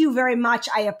 thank you very much.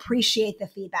 I appreciate the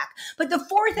feedback. But the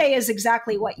fourth A is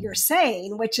exactly what you're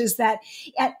saying, which is that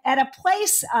at a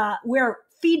place where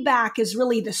feedback is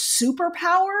really the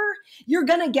superpower, you're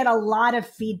going to get a lot of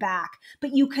feedback,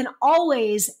 but you can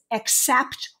always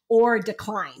accept or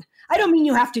decline. I don't mean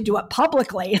you have to do it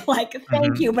publicly, like,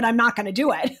 thank you, but I'm not going to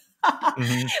do it.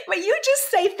 But you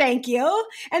just say thank you.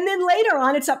 And then later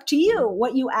on, it's up to you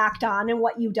what you act on and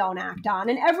what you don't act on.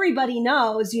 And everybody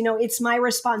knows, it's my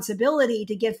responsibility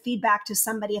to give feedback to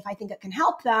somebody if I think it can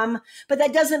help them. But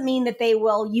that doesn't mean that they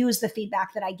will use the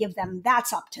feedback that I give them.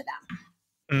 That's up to them.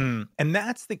 And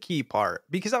that's the key part,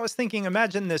 because I was thinking,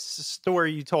 imagine this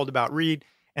story you told about Reed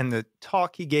and the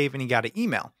talk he gave and he got an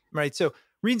email, right? So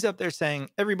Reed's up there saying,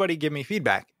 everybody give me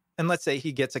feedback. And let's say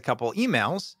he gets a couple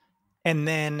emails and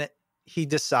then he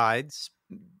decides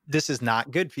this is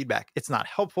not good feedback. It's not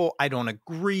helpful. I don't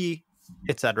agree,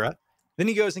 etc. Then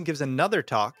he goes and gives another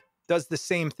talk, does the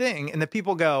same thing. And the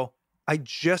people go, I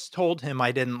just told him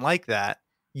I didn't like that,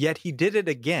 yet he did it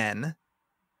again.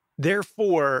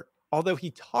 Therefore, although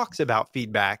he talks about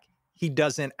feedback, he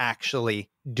doesn't actually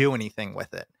do anything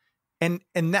with it. And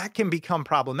that can become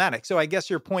problematic. So I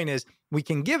guess your point is we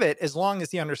can give it as long as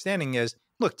the understanding is,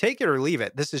 look, take it or leave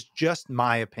it. This is just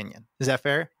my opinion. Is that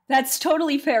fair? That's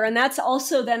totally fair. And that's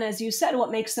also then, as you said, what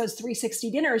makes those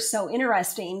 360 dinners so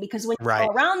interesting, because when you go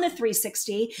around the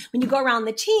 360, when you go around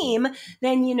the team,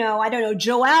 then, I don't know,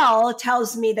 Joelle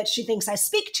tells me that she thinks I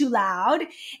speak too loud.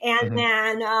 And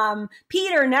then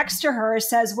Peter next to her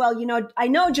says, well, I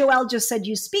know Joelle just said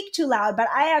you speak too loud, but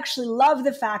I actually love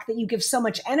the fact that you give so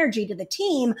much energy to the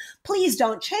team. Please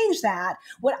don't change that.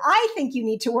 What I think you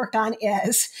need to work on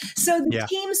is, so the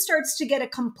team starts to get a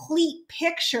complete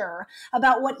picture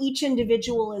about what each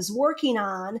individual is working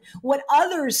on, what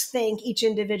others think each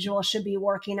individual should be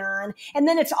working on, and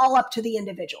then it's all up to the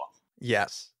individual.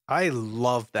 Yes, I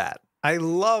love that. I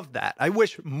love that. I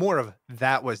wish more of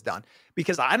that was done,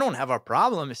 because I don't have a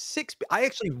problem. I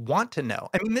actually want to know.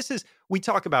 I mean, we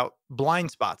talk about blind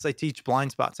spots. I teach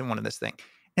blind spots in one of this thing.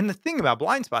 And the thing about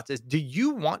blind spots is, do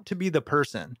you want to be the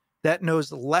person that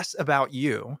knows less about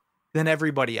you than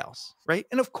everybody else, right?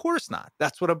 And of course not.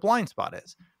 That's what a blind spot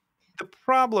is. The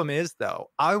problem is, though,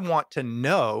 I want to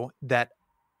know that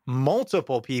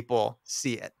multiple people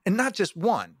see it and not just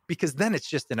one, because then it's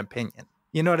just an opinion.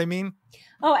 You know what I mean?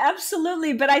 Oh,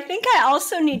 absolutely. But I think I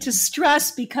also need to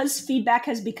stress, because feedback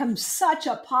has become such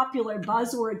a popular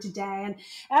buzzword today, and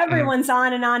everyone's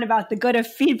on and on about the good of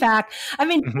feedback. I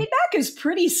mean, feedback is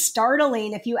pretty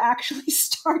startling if you actually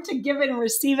start to give it and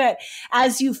receive it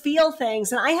as you feel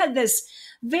things. And I had this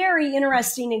very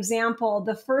interesting example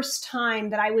the first time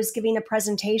that I was giving a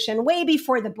presentation way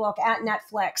before the book at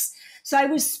Netflix. So I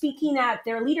was speaking at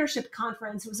their leadership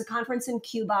conference. It was a conference in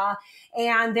Cuba,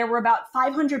 and there were about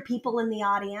 500 people in the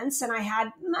audience, and I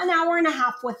had an hour and a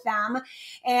half with them.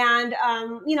 And,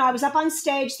 I was up on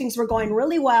stage. Things were going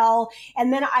really well.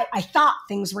 And then I thought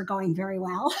things were going very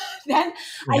well. Then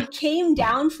I came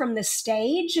down from the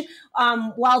stage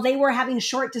while they were having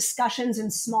short discussions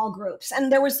in small groups.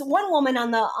 And there was one woman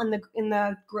in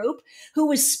the group who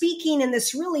was speaking in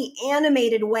this really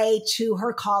animated way to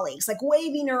her colleagues, like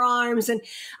waving her arms. And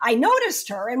I noticed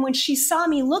her. And when she saw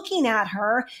me looking at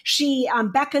her, she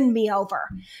beckoned me over.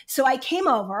 So I came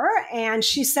over and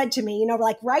she said to me,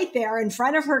 like right there in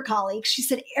front of her colleagues, she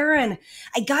said, "Erin,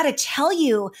 I got to tell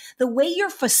you, the way you're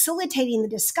facilitating the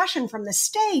discussion from the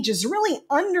stage is really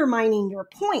undermining your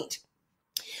point.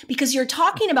 Because you're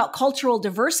talking about cultural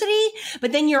diversity,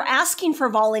 but then you're asking for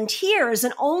volunteers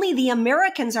and only the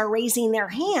Americans are raising their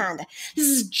hand. This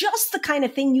is just the kind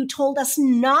of thing you told us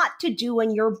not to do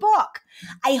in your book.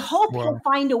 I hope you'll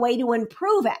find a way to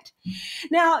improve it."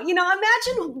 Now,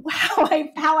 imagine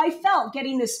how I felt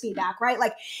getting this feedback, right?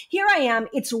 Like, here I am.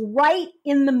 It's right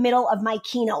in the middle of my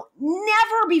keynote.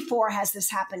 Never before has this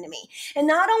happened to me. And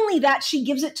not only that, she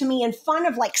gives it to me in front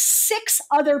of like 6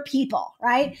 other people,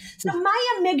 right? So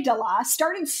my amygdala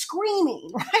started screaming,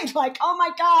 right? Like, "Oh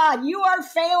my God, you are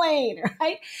failing,"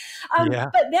 right?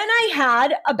 But then I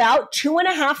had about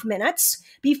 2.5 minutes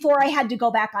before I had to go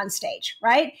back on stage,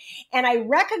 right? And I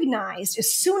recognized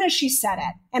as soon as she said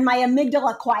it, and my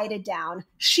amygdala quieted down,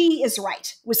 she is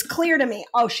right. It was clear to me.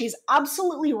 Oh, she's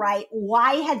absolutely right.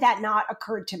 Why had that not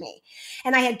occurred to me?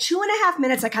 And I had 2.5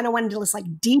 minutes. I kind of went into this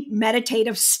like deep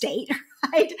meditative state,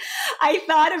 right? I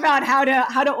thought about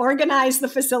how to organize the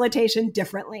facilitation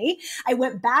differently. I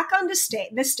went back onto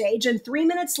the stage, and 3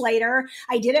 minutes later,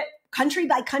 I did it country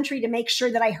by country to make sure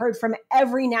that I heard from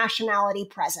every nationality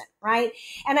present, right?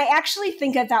 And I actually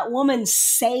think that woman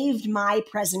saved my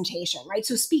presentation, right?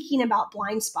 So speaking about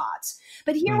blind spots,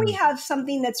 but here we have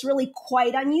something that's really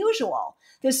quite unusual.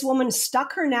 This woman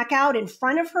stuck her neck out in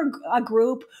front of a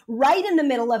group right in the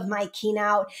middle of my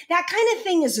keynote. That kind of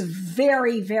thing is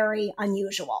very, very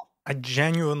unusual. I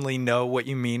genuinely know what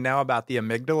you mean now about the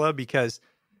amygdala because,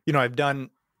 I've done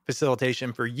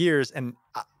facilitation for years, and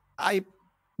I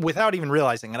without even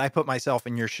realizing it, I put myself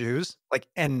in your shoes,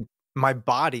 and my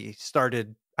body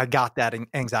started, I got that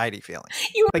anxiety feeling.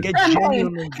 I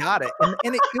genuinely got it.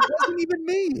 And it wasn't even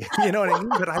me, you know what I mean?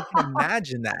 But I can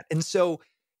imagine that. And so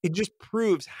it just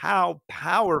proves how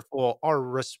powerful our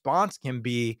response can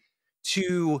be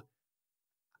to,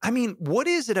 what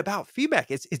is it about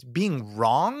feedback? It's being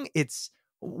wrong.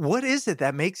 What is it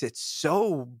that makes it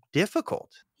so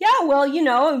difficult? Yeah, well,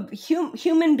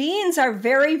 human beings are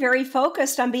very, very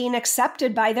focused on being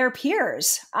accepted by their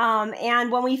peers.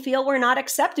 And when we feel we're not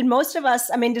accepted, most of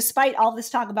us, despite all this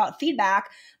talk about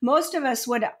feedback, most of us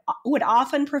would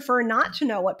often prefer not to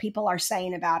know what people are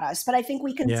saying about us. But I think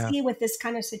we can see with this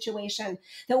kind of situation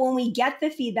that when we get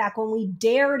the feedback, when we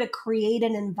dare to create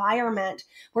an environment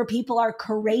where people are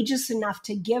courageous enough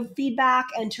to give feedback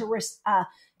and to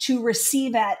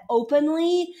receive it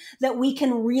openly, that we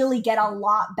can really get a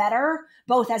lot better,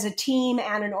 both as a team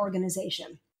and an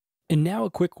organization. And now a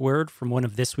quick word from one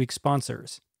of this week's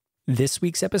sponsors. This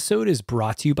week's episode is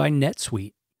brought to you by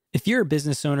NetSuite. If you're a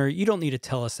business owner, you don't need to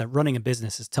tell us that running a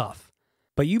business is tough,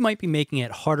 but you might be making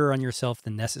it harder on yourself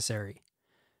than necessary.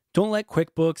 Don't let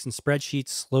QuickBooks and spreadsheets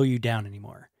slow you down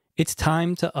anymore. It's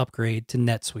time to upgrade to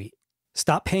NetSuite.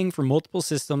 Stop paying for multiple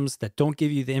systems that don't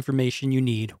give you the information you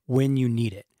need when you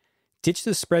need it. Ditch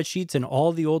the spreadsheets and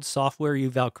all the old software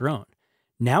you've outgrown.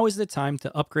 Now is the time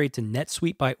to upgrade to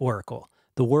NetSuite by Oracle,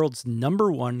 the world's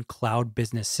 #1 cloud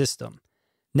business system.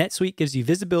 NetSuite gives you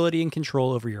visibility and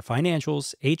control over your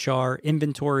financials, HR,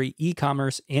 inventory,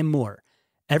 e-commerce, and more.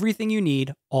 Everything you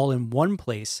need all in one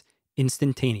place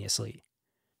instantaneously.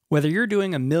 Whether you're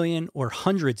doing 1 million or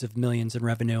hundreds of millions in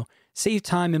revenue, save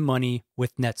time and money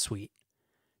with NetSuite.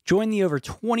 Join the over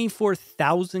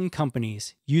 24,000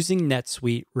 companies using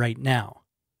NetSuite right now.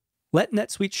 Let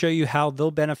NetSuite show you how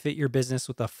they'll benefit your business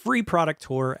with a free product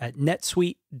tour at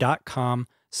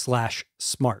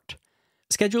netsuite.com/smart.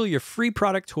 Schedule your free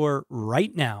product tour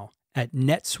right now at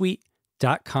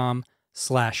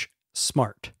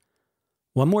netsuite.com/smart.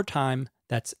 One more time,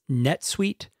 that's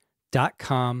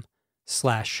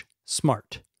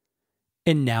netsuite.com/smart.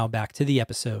 And now back to the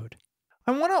episode.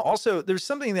 I want to also, there's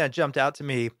something that jumped out to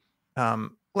me.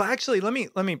 Well, actually, let me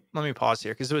pause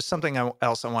here because there was something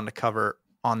else I wanted to cover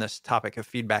on this topic of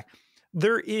feedback.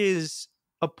 There is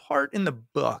a part in the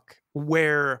book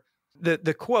where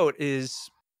the quote is,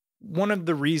 one of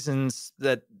the reasons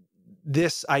that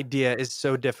this idea is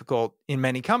so difficult in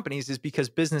many companies is because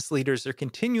business leaders are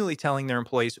continually telling their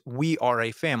employees, we are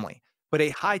a family. But a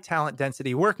high talent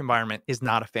density work environment is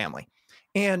not a family.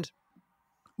 And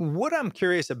what I'm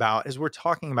curious about as we're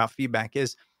talking about feedback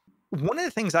is one of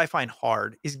the things I find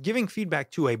hard is giving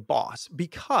feedback to a boss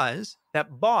because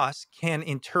that boss can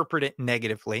interpret it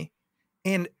negatively.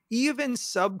 And even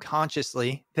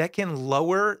subconsciously, that can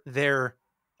lower their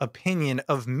opinion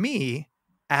of me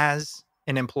as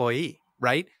an employee,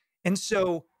 right? And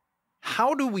so,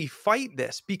 how do we fight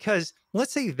this? Because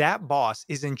let's say that boss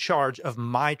is in charge of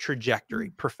my trajectory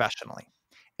professionally,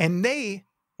 and they,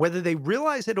 whether they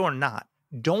realize it or not,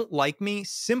 don't like me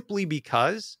simply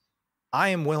because I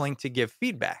am willing to give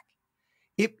feedback.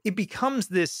 It becomes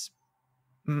this,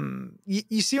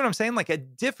 you see what I'm saying? Like a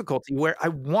difficulty where I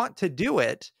want to do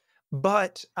it,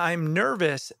 but I'm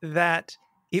nervous that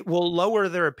it will lower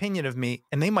their opinion of me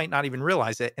and they might not even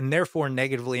realize it and therefore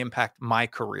negatively impact my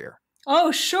career.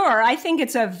 Oh, sure. I think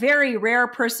it's a very rare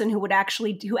person who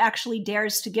actually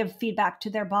dares to give feedback to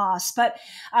their boss. But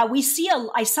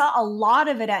I saw a lot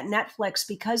of it at Netflix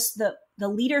because the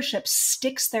leadership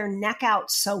sticks their neck out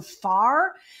so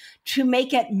far to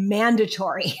make it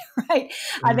mandatory, right?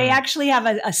 They actually have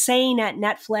a saying at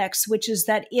Netflix, which is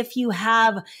that if you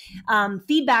have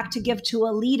feedback to give to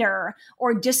a leader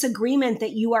or disagreement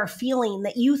that you are feeling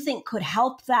that you think could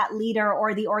help that leader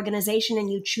or the organization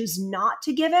and you choose not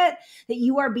to give it, that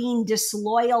you are being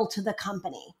disloyal to the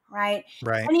company. Right.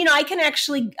 Right. And, I can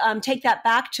actually take that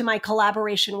back to my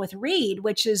collaboration with Reed,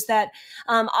 which is that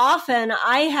often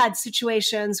I had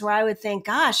situations where I would think,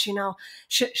 gosh,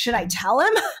 should I tell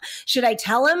him? Should I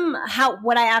tell him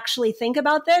what I actually think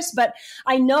about this? But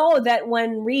I know that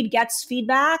when Reed gets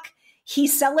feedback, he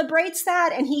celebrates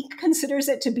that and he considers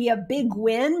it to be a big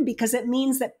win because it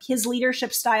means that his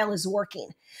leadership style is working.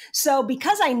 So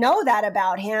because I know that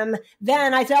about him,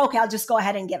 then I thought, okay, I'll just go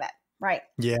ahead and give it. Right.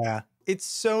 Yeah. It's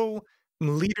so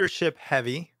leadership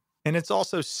heavy, and it's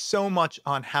also so much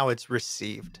on how it's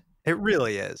received. It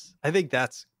really is. I think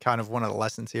that's kind of one of the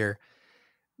lessons here.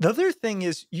 The other thing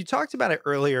is you talked about it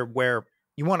earlier where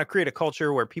you want to create a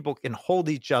culture where people can hold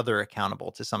each other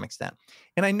accountable to some extent.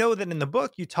 And I know that in the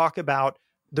book you talk about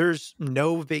there's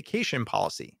no vacation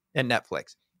policy at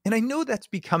Netflix. And I know that's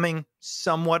becoming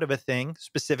somewhat of a thing,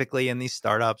 specifically in these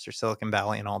startups or Silicon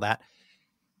Valley and all that.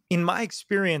 In my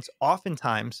experience,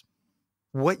 oftentimes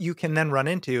what you can then run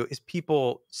into is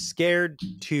people scared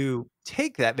to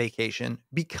take that vacation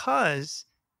because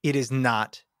it is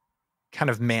not kind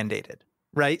of mandated,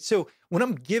 right? So when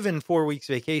I'm given 4 weeks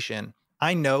vacation,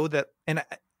 I know that, and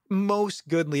most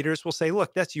good leaders will say,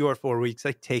 look, that's your 4 weeks.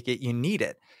 I take it. You need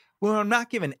it. Well, I'm not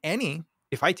given any.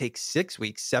 If I take 6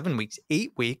 weeks, 7 weeks,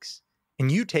 8 weeks,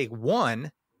 and you take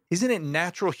one, isn't it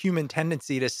natural human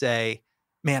tendency to say,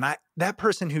 man, that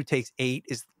person who takes 8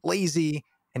 is lazy,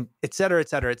 and et cetera, et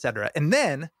cetera, et cetera. And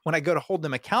then when I go to hold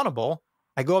them accountable,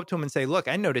 I go up to them and say, look,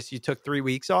 I noticed you took 3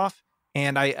 weeks off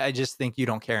and I just think you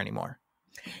don't care anymore.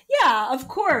 Yeah, of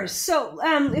course. So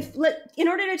in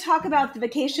order to talk about the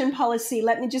vacation policy,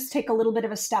 let me just take a little bit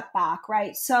of a step back,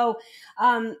 right? So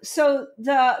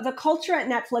the culture at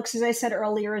Netflix, as I said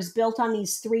earlier, is built on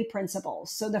these 3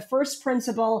 principles. So the first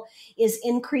principle is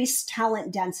increased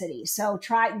talent density. So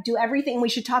do everything. We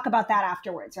should talk about that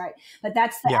afterwards, right? But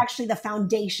that's actually the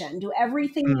foundation. Do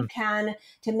everything you can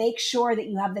to make sure that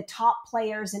you have the top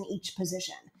players in each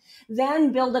position.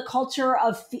 Then build a culture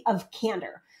of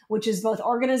candor, which is both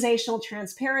organizational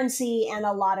transparency and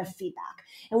a lot of feedback.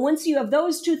 And once you have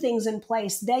those 2 things in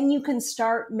place, then you can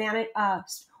start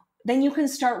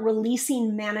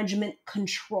releasing management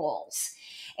controls.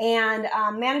 And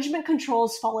management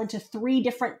controls fall into 3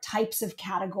 different types of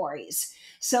categories.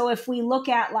 So if we look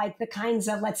at like the kinds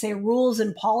of, let's say, rules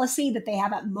and policy that they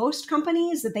have at most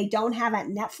companies that they don't have at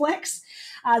Netflix,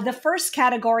 the first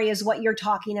category is what you're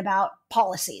talking about,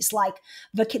 policies. Like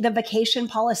the vacation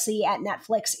policy at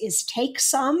Netflix is take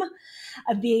some.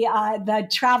 The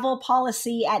travel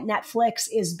policy at Netflix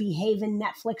is behave in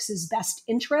Netflix's best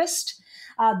interest.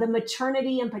 The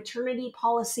maternity and paternity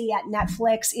policy at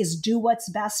Netflix is do what's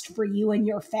best for you and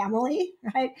your family,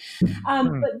 right?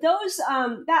 But those,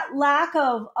 that lack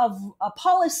of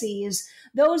policies,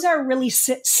 those are really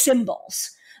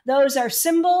symbols. Those are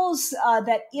symbols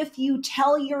that if you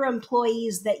tell your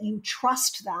employees that you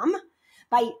trust them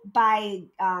by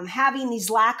having these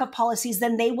lack of policies,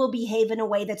 then they will behave in a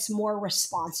way that's more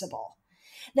responsible.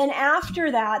 Then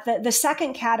after that, the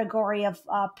second category of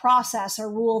process or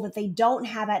rule that they don't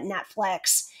have at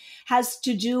Netflix has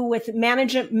to do with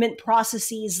management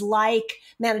processes like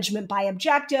management by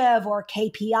objective or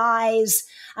KPIs,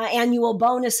 annual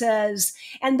bonuses.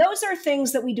 And those are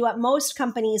things that we do at most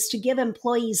companies to give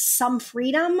employees some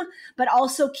freedom, but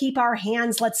also keep our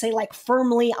hands, let's say, like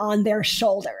firmly on their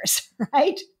shoulders,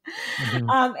 right?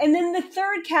 Mhm. And then the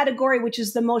third category, which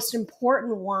is the most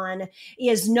important one,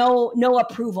 is no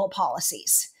approval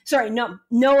policies. Sorry,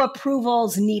 no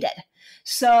approvals needed.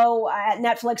 So at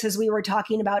Netflix, as we were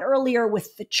talking about earlier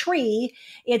with the tree,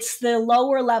 it's the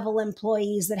lower level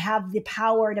employees that have the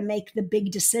power to make the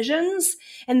big decisions.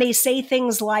 And they say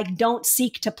things like, don't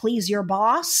seek to please your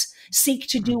boss, seek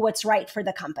to do what's right for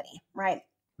the company, right?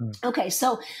 Okay,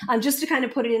 so just to kind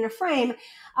of put it in a frame,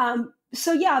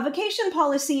 vacation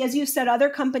policy, as you said, other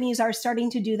companies are starting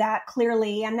to do that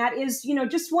clearly. And that is,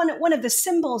 just one of the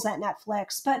symbols at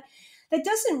Netflix. But that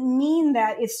doesn't mean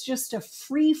that it's just a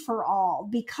free for all,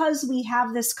 because we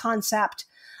have this concept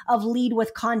of lead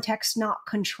with context, not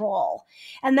control.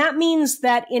 And that means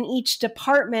that in each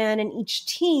department and each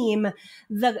team,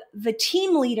 the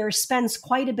team leader spends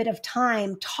quite a bit of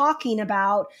time talking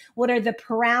about what are the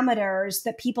parameters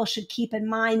that people should keep in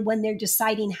mind when they're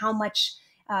deciding how much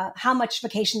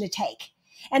vacation to take.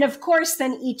 And of course,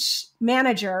 then each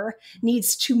manager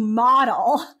needs to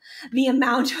model the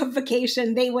amount of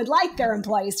vacation they would like their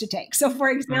employees to take. So for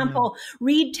example,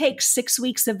 Reed takes 6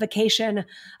 weeks of vacation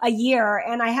a year.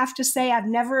 And I have to say, I've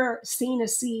never seen a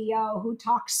CEO who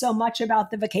talks so much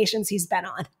about the vacations he's been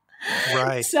on.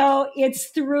 Right. So it's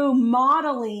through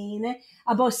modeling,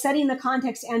 both setting the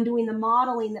context and doing the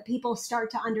modeling, that people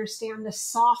start to understand the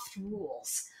soft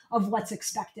rules of what's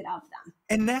expected of them.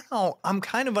 And now I'm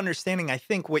kind of understanding, I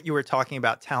think, what you were talking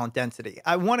about, talent density.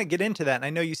 I want to get into that. And I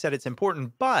know you said it's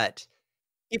important, but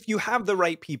if you have the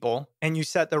right people and you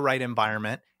set the right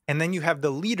environment, and then you have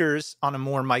the leaders on a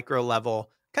more micro level,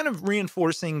 kind of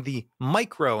reinforcing the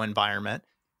micro environment,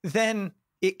 then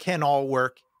it can all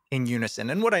work in unison.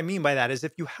 And what I mean by that is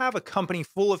if you have a company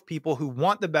full of people who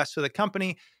want the best for the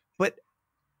company, but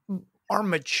are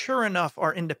mature enough,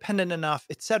 are independent enough,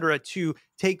 et cetera, to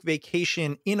take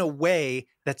vacation in a way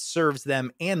that serves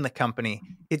them and the company,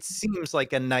 it seems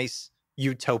like a nice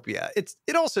utopia.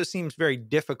 It also seems very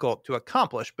difficult to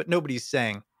accomplish, but nobody's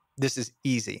saying this is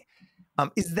easy.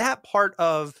 Is that part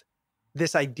of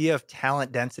this idea of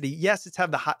talent density? Yes, it's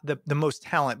have the most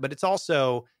talent, but it's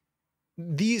also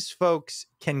these folks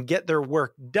can get their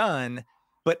work done,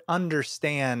 but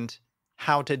understand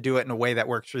how to do it in a way that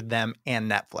works for them and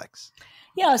Netflix.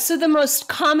 Yeah, so the most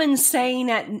common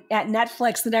saying at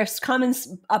Netflix, the most common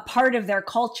part of their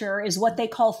culture is what they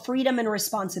call freedom and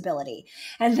responsibility.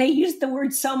 And they use the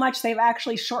word so much, they've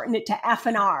actually shortened it to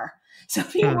F&R. So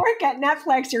if you work at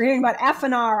Netflix, you're hearing about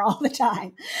F&R all the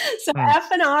time. So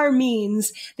F&R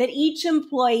means that each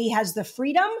employee has the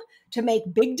freedom to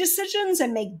make big decisions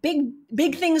and make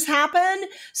big things happen,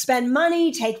 spend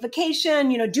money, take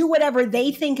vacation, do whatever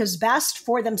they think is best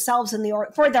for themselves and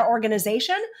for their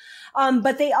organization.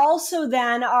 But they also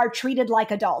then are treated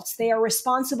like adults. They are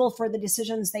responsible for the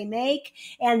decisions they make,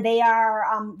 and they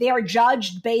are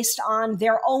judged based on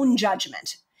their own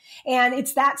judgment. And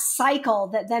it's that cycle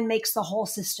that then makes the whole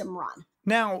system run.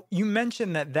 Now, you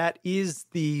mentioned that is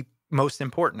the most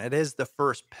important. It is the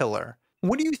first pillar.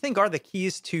 What do you think are the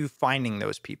keys to finding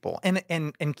those people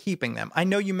and keeping them? I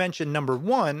know you mentioned number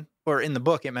one, or in the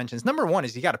book it mentions number one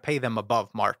is you got to pay them above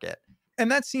market.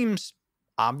 And that seems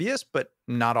obvious, but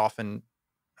not often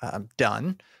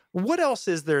done. What else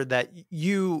is there that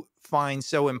you find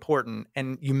so important?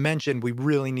 And you mentioned we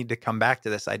really need to come back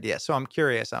to this idea. So I'm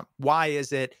curious, why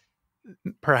is it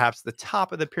perhaps the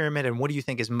top of the pyramid? And what do you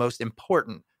think is most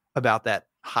important about that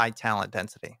high talent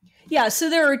density? Yeah, so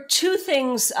there are two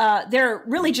things. There are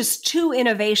really just two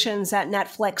innovations at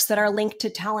Netflix that are linked to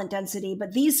talent density,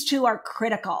 but these two are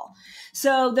critical.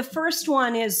 So the first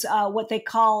one is what they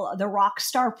call the rock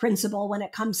star principle when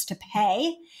it comes to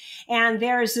pay. And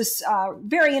there's this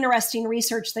very interesting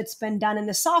research that's been done in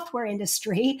the software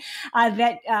industry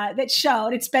that showed,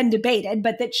 it's been debated,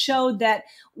 but that showed that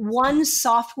one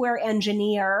software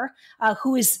engineer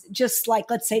who is just like,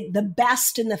 let's say, the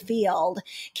best in the field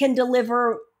can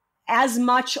deliver as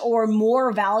much or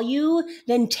more value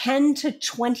than 10 to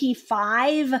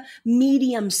 25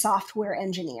 medium software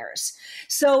engineers.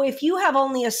 So if you have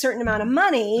only a certain amount of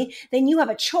money, then you have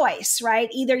a choice, right?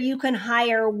 Either you can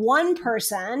hire one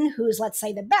person who's, let's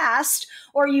say, the best,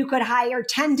 or you could hire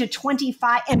 10 to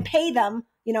 25 and pay them,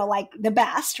 like the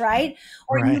best, right?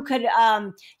 Or right.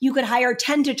 You could hire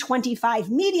 10 to 25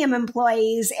 medium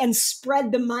employees and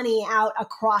spread the money out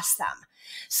across them.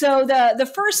 So the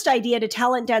first idea to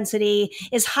talent density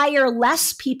is hire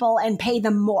less people and pay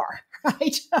them more,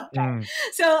 right? Okay.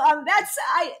 So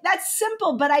that's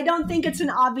simple, but I don't think it's an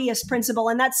obvious principle.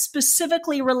 And that's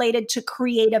specifically related to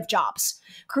creative jobs.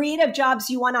 Creative jobs,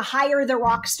 you want to hire the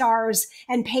rock stars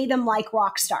and pay them like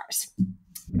rock stars.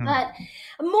 But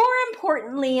more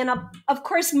importantly, and of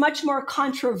course, much more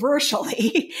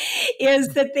controversially,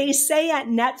 is that they say at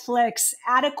Netflix,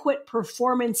 adequate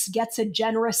performance gets a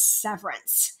generous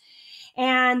severance.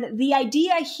 And the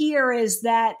idea here is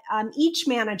that each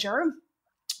manager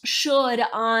should,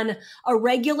 on a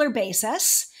regular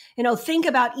basis, think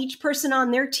about each person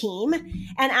on their team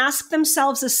and ask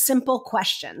themselves a simple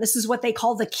question. This is what they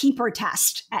call the keeper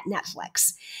test at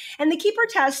Netflix. And the keeper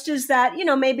test is that,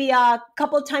 maybe a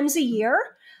couple of times a year,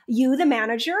 you, the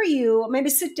manager, you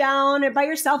maybe sit down by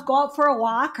yourself, go out for a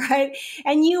walk, right?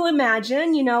 And you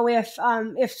imagine,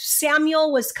 if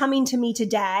Samuel was coming to me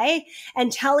today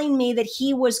and telling me that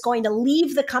he was going to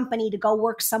leave the company to go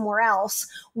work somewhere else,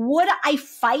 would I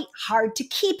fight hard to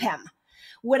keep him?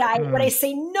 Would I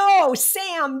say, no,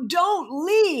 Sam, don't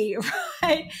leave,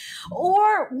 right?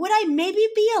 Or would I maybe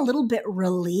be a little bit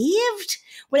relieved?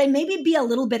 Would I maybe be a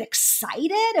little bit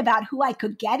excited about who I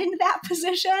could get into that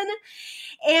position?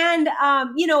 And,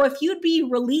 if you'd be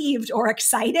relieved or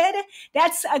excited,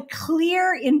 that's a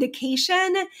clear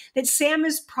indication that Sam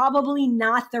is probably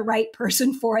not the right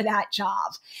person for that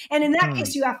job. And in that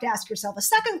case, you have to ask yourself a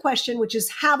second question, which is,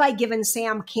 have I given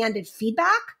Sam candid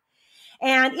feedback?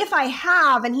 And if I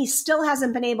have, and he still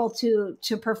hasn't been able to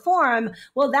perform,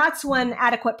 well, that's when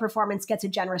adequate performance gets a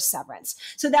generous severance.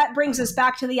 So that brings us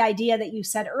back to the idea that you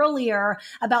said earlier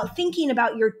about thinking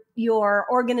about your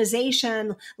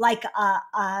organization like a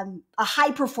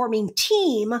high-performing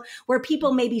team where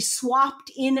people may be swapped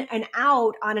in and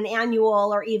out on an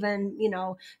annual or even,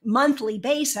 monthly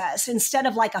basis instead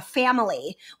of like a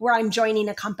family where I'm joining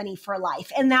a company for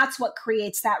life. And that's what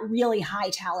creates that really high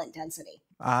talent density.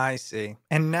 I see.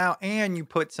 And now, Anne, you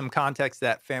put some context to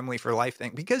that family for life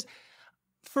thing, because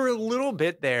for a little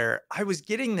bit there, I was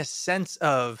getting this sense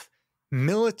of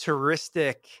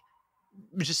militaristic,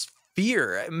 just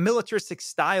fear, militaristic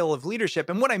style of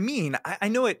leadership. And what I mean, I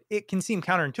know it can seem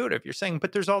counterintuitive. You're saying,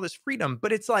 but there's all this freedom.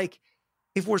 But it's like,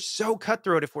 if we're so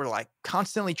cutthroat, if we're like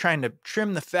constantly trying to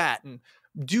trim the fat and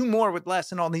do more with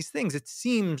less and all these things, it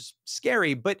seems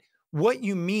scary. But what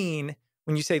you mean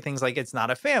when you say things like it's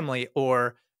not a family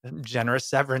or generous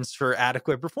severance for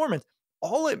adequate performance,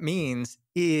 all it means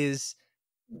is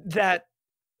that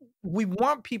we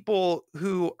want people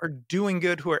who are doing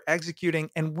good, who are executing,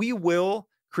 and we will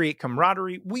create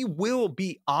camaraderie. We will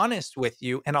be honest with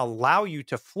you and allow you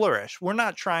to flourish. We're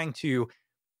not trying to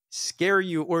scare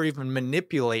you or even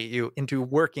manipulate you into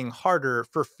working harder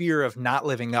for fear of not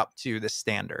living up to the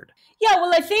standard. Yeah,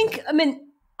 well,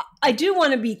 I do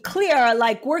want to be clear,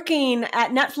 like working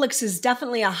at Netflix is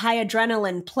definitely a high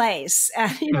adrenaline place.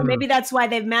 And, maybe that's why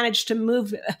they've managed to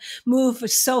move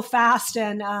so fast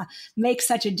and make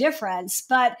such a difference.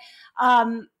 But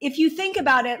if you think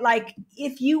about it, like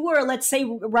if you were, let's say,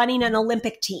 running an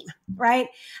Olympic team, right?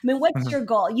 What's your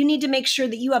goal? You need to make sure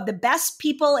that you have the best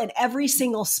people in every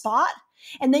single spot.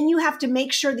 And then you have to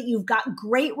make sure that you've got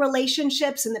great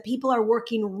relationships and that people are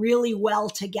working really well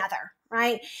together.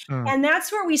 Right. And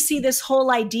that's where we see this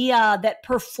whole idea that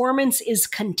performance is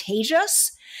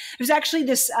contagious. There's actually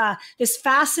this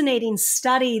fascinating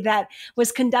study that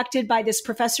was conducted by this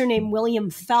professor named William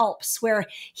Phelps, where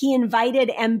he invited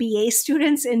MBA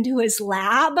students into his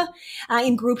lab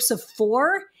in groups of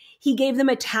 4. He gave them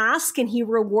a task and he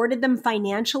rewarded them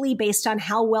financially based on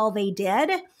how well they did.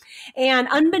 And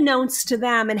unbeknownst to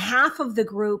them, in half of the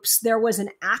groups, there was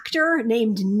an actor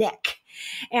named Nick.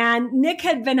 And Nick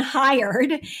had been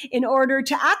hired in order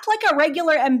to act like a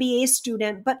regular MBA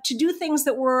student, but to do things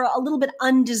that were a little bit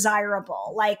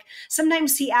undesirable. Like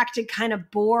sometimes he acted kind of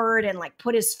bored and like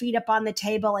put his feet up on the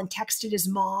table and texted his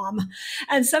mom.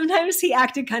 And sometimes he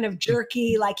acted kind of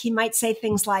jerky, like he might say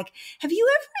things like, "Have you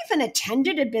ever even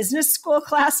attended a business school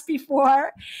class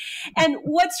before?" And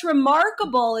what's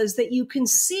remarkable is that you can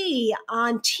see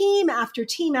on team after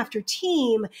team after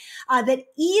team that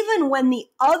even when the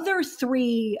other 3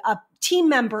 team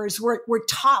members were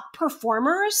top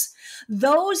performers,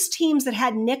 those teams that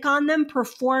had Nick on them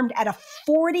performed at a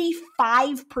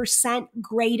 45%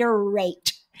 greater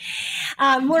rate.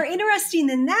 More interesting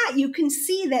than that, you can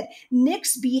see that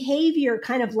Nick's behavior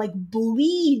kind of like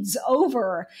bleeds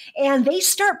over and they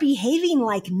start behaving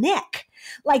like Nick.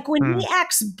 Like when he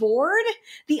acts bored,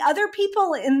 the other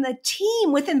people in the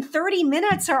team within 30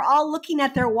 minutes are all looking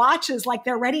at their watches like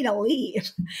they're ready to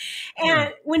leave.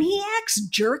 And when he acts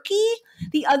jerky,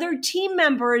 the other team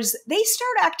members, they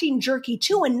start acting jerky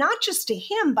too, and not just to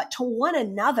him, but to one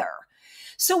another.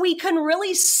 So we can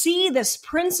really see this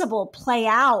principle play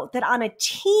out that on a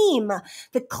team,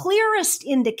 the clearest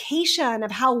indication of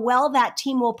how well that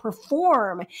team will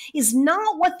perform is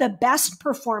not what the best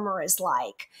performer is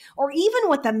like, or even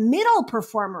what the middle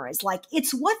performer is like.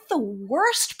 It's what the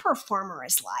worst performer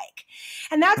is like.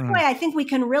 And that's why I think we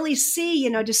can really see,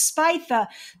 despite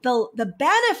the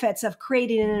benefits of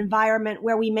creating an environment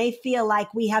where we may feel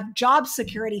like we have job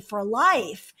security for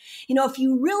life, if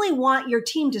you really want your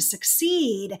team to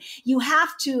succeed, you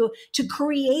have to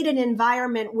create an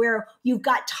environment where you've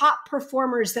got top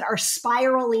performers that are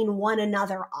spiraling one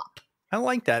another up. I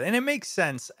like that. And it makes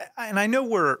sense. And I know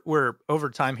we're over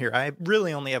time here. I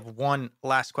really only have one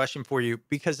last question for you,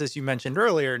 because as you mentioned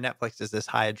earlier, Netflix is this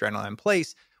high adrenaline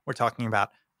place. We're talking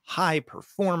about high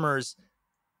performers.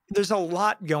 There's a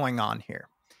lot going on here.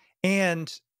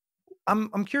 And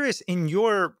I'm curious, in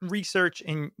your research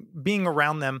and being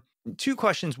around them, two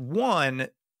questions. One,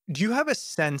 do you have a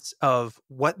sense of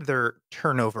what their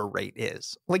turnover rate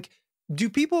is? Like, do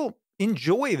people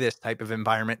enjoy this type of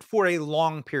environment for a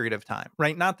long period of time,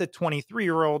 right? Not the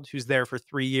 23-year-old who's there for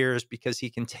 3 years because he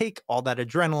can take all that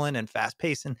adrenaline and fast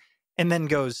pace and then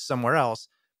goes somewhere else.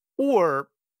 Or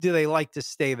do they like to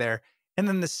stay there? And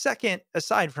then the second,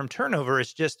 aside from turnover,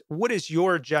 is just, what is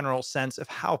your general sense of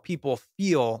how people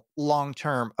feel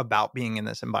long-term about being in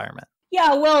this environment?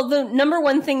 Yeah, well, the number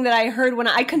one thing that I heard when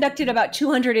I conducted about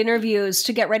 200 interviews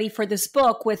to get ready for this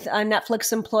book with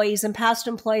Netflix employees and past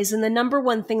employees, and the number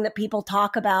one thing that people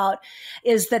talk about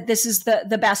is that this is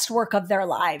the best work of their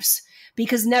lives,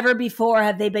 because never before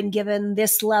have they been given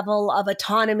this level of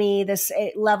autonomy, this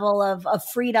level of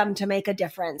freedom to make a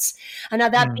difference. And now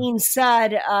that being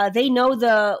said, they know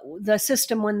the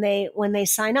system when they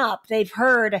sign up. They've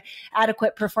heard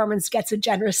adequate performance gets a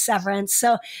generous severance.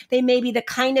 So they may be the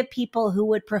kind of people who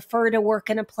would prefer to work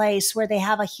in a place where they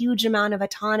have a huge amount of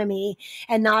autonomy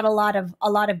and not a lot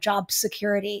of job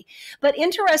security. But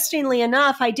interestingly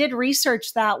enough, I did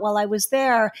research that while I was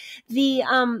there.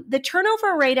 The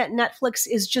turnover rate at Netflix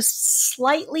is just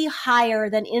slightly higher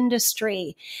than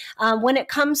industry when it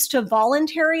comes to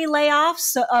voluntary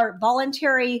layoffs or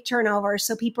voluntary turnover.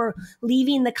 So people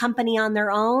leaving the company on their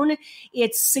own,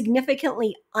 it's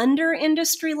significantly under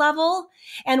industry level.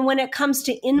 And when it comes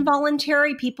to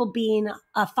involuntary people being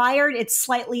fired, it's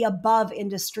slightly above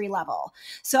industry level.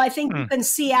 So I think you can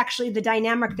see actually the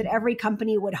dynamic that every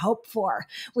company would hope for,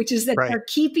 which is that they're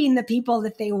keeping the people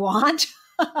that they want.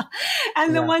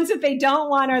 And the ones that they don't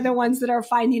want are the ones that are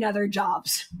finding other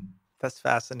jobs. That's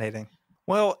fascinating.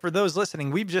 Well, for those listening,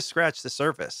 we've just scratched the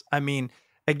surface. I mean,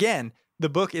 again, the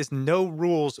book is No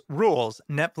Rules,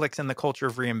 Netflix and the Culture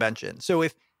of Reinvention. So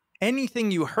if anything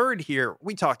you heard here,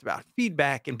 we talked about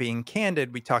feedback and being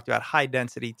candid. We talked about high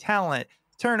density talent,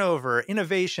 turnover,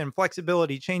 innovation,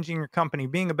 flexibility, changing your company,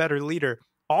 being a better leader.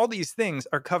 All these things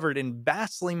are covered in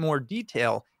vastly more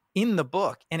detail in the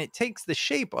book. And it takes the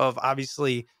shape of,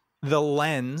 obviously, the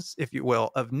lens, if you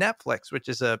will, of Netflix, which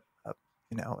is a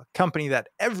company that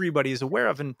everybody is aware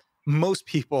of and most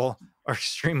people are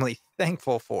extremely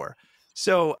thankful for.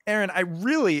 So, Erin, I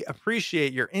really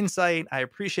appreciate your insight. I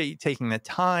appreciate you taking the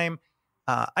time.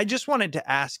 I just wanted to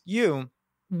ask you,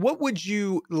 what would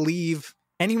you leave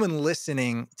anyone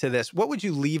listening to this? What would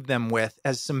you leave them with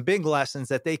as some big lessons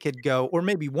that they could go, or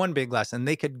maybe one big lesson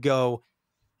they could go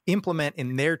implement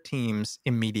in their teams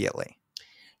immediately?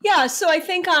 Yeah. So I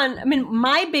think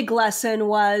my big lesson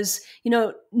was,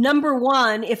 number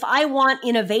one, if I want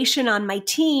innovation on my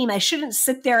team, I shouldn't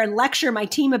sit there and lecture my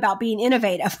team about being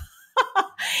innovative.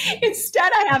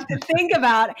 Instead, I have to think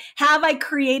about, have I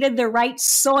created the right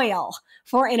soil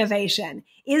for innovation?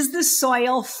 Is the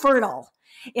soil fertile?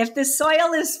 If the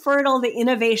soil is fertile, the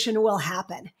innovation will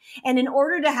happen. And in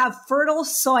order to have fertile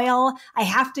soil, I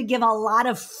have to give a lot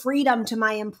of freedom to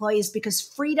my employees, because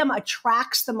freedom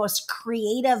attracts the most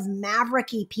creative,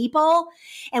 mavericky people.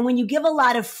 And when you give a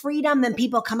lot of freedom, then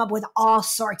people come up with all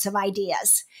sorts of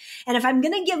ideas. And if I'm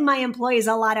going to give my employees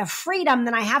a lot of freedom,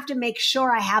 then I have to make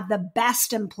sure I have the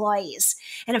best employees.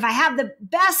 And if I have the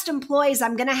best employees,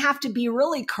 I'm going to have to be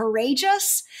really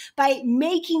courageous by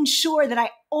making sure that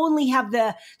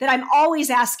I'm always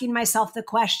asking myself the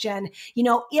question,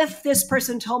 if this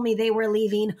person told me they were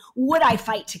leaving, would I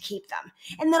fight to keep them?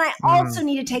 And then I also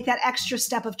need to take that extra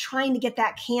step of trying to get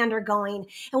that candor going.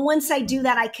 And once I do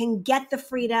that, I can get the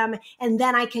freedom, and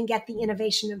then I can get the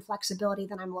innovation and flexibility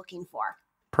that I'm looking for.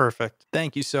 Perfect.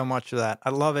 Thank you so much for that. I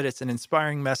love it. It's an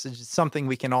inspiring message. It's something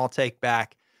we can all take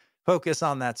back. Focus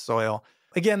on that soil.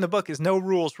 Again, the book is No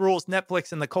Rules,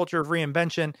 Netflix and the Culture of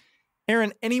Reinvention.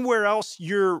 Erin, anywhere else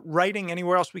you're writing,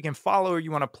 anywhere else we can follow or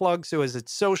you want to plug? So is it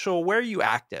social? Where are you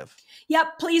active?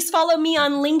 Yep. Please follow me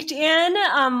on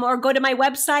LinkedIn or go to my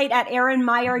website at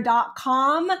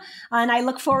erinmeyer.com. And I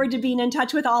look forward to being in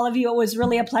touch with all of you. It was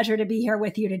really a pleasure to be here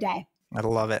with you today. I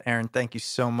love it. Erin, thank you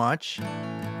so much.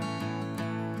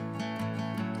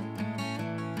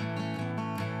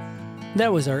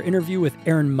 That was our interview with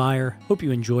Erin Meyer. Hope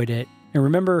you enjoyed it. And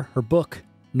remember, her book,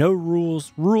 No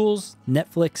Rules, Rules,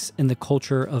 Netflix, and the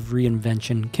Culture of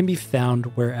Reinvention can be found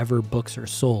wherever books are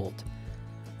sold.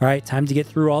 All right, time to get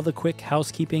through all the quick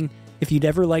housekeeping. If you'd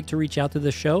ever like to reach out to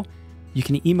the show, you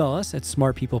can email us at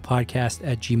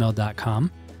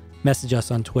smartpeoplepodcast@gmail.com, message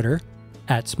us on Twitter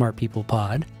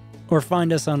 @smartpeoplepod, or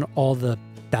find us on all the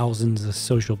thousands of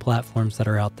social platforms that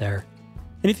are out there.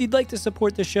 And if you'd like to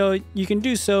support the show, you can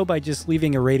do so by just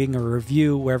leaving a rating or a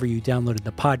review wherever you downloaded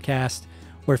the podcast.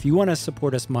 Or if you want to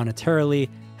support us monetarily,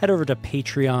 head over to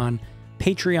Patreon,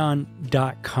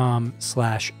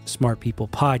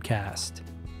 patreon.com/smartpeoplepodcast.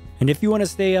 And if you want to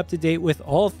stay up to date with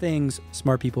all things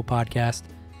Smart People Podcast,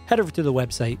 head over to the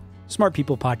website,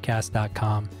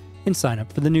 smartpeoplepodcast.com, and sign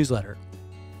up for the newsletter.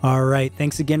 All right,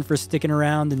 thanks again for sticking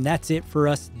around, and that's it for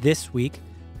us this week.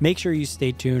 Make sure you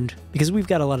stay tuned because we've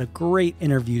got a lot of great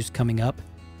interviews coming up,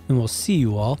 and we'll see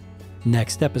you all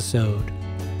next episode.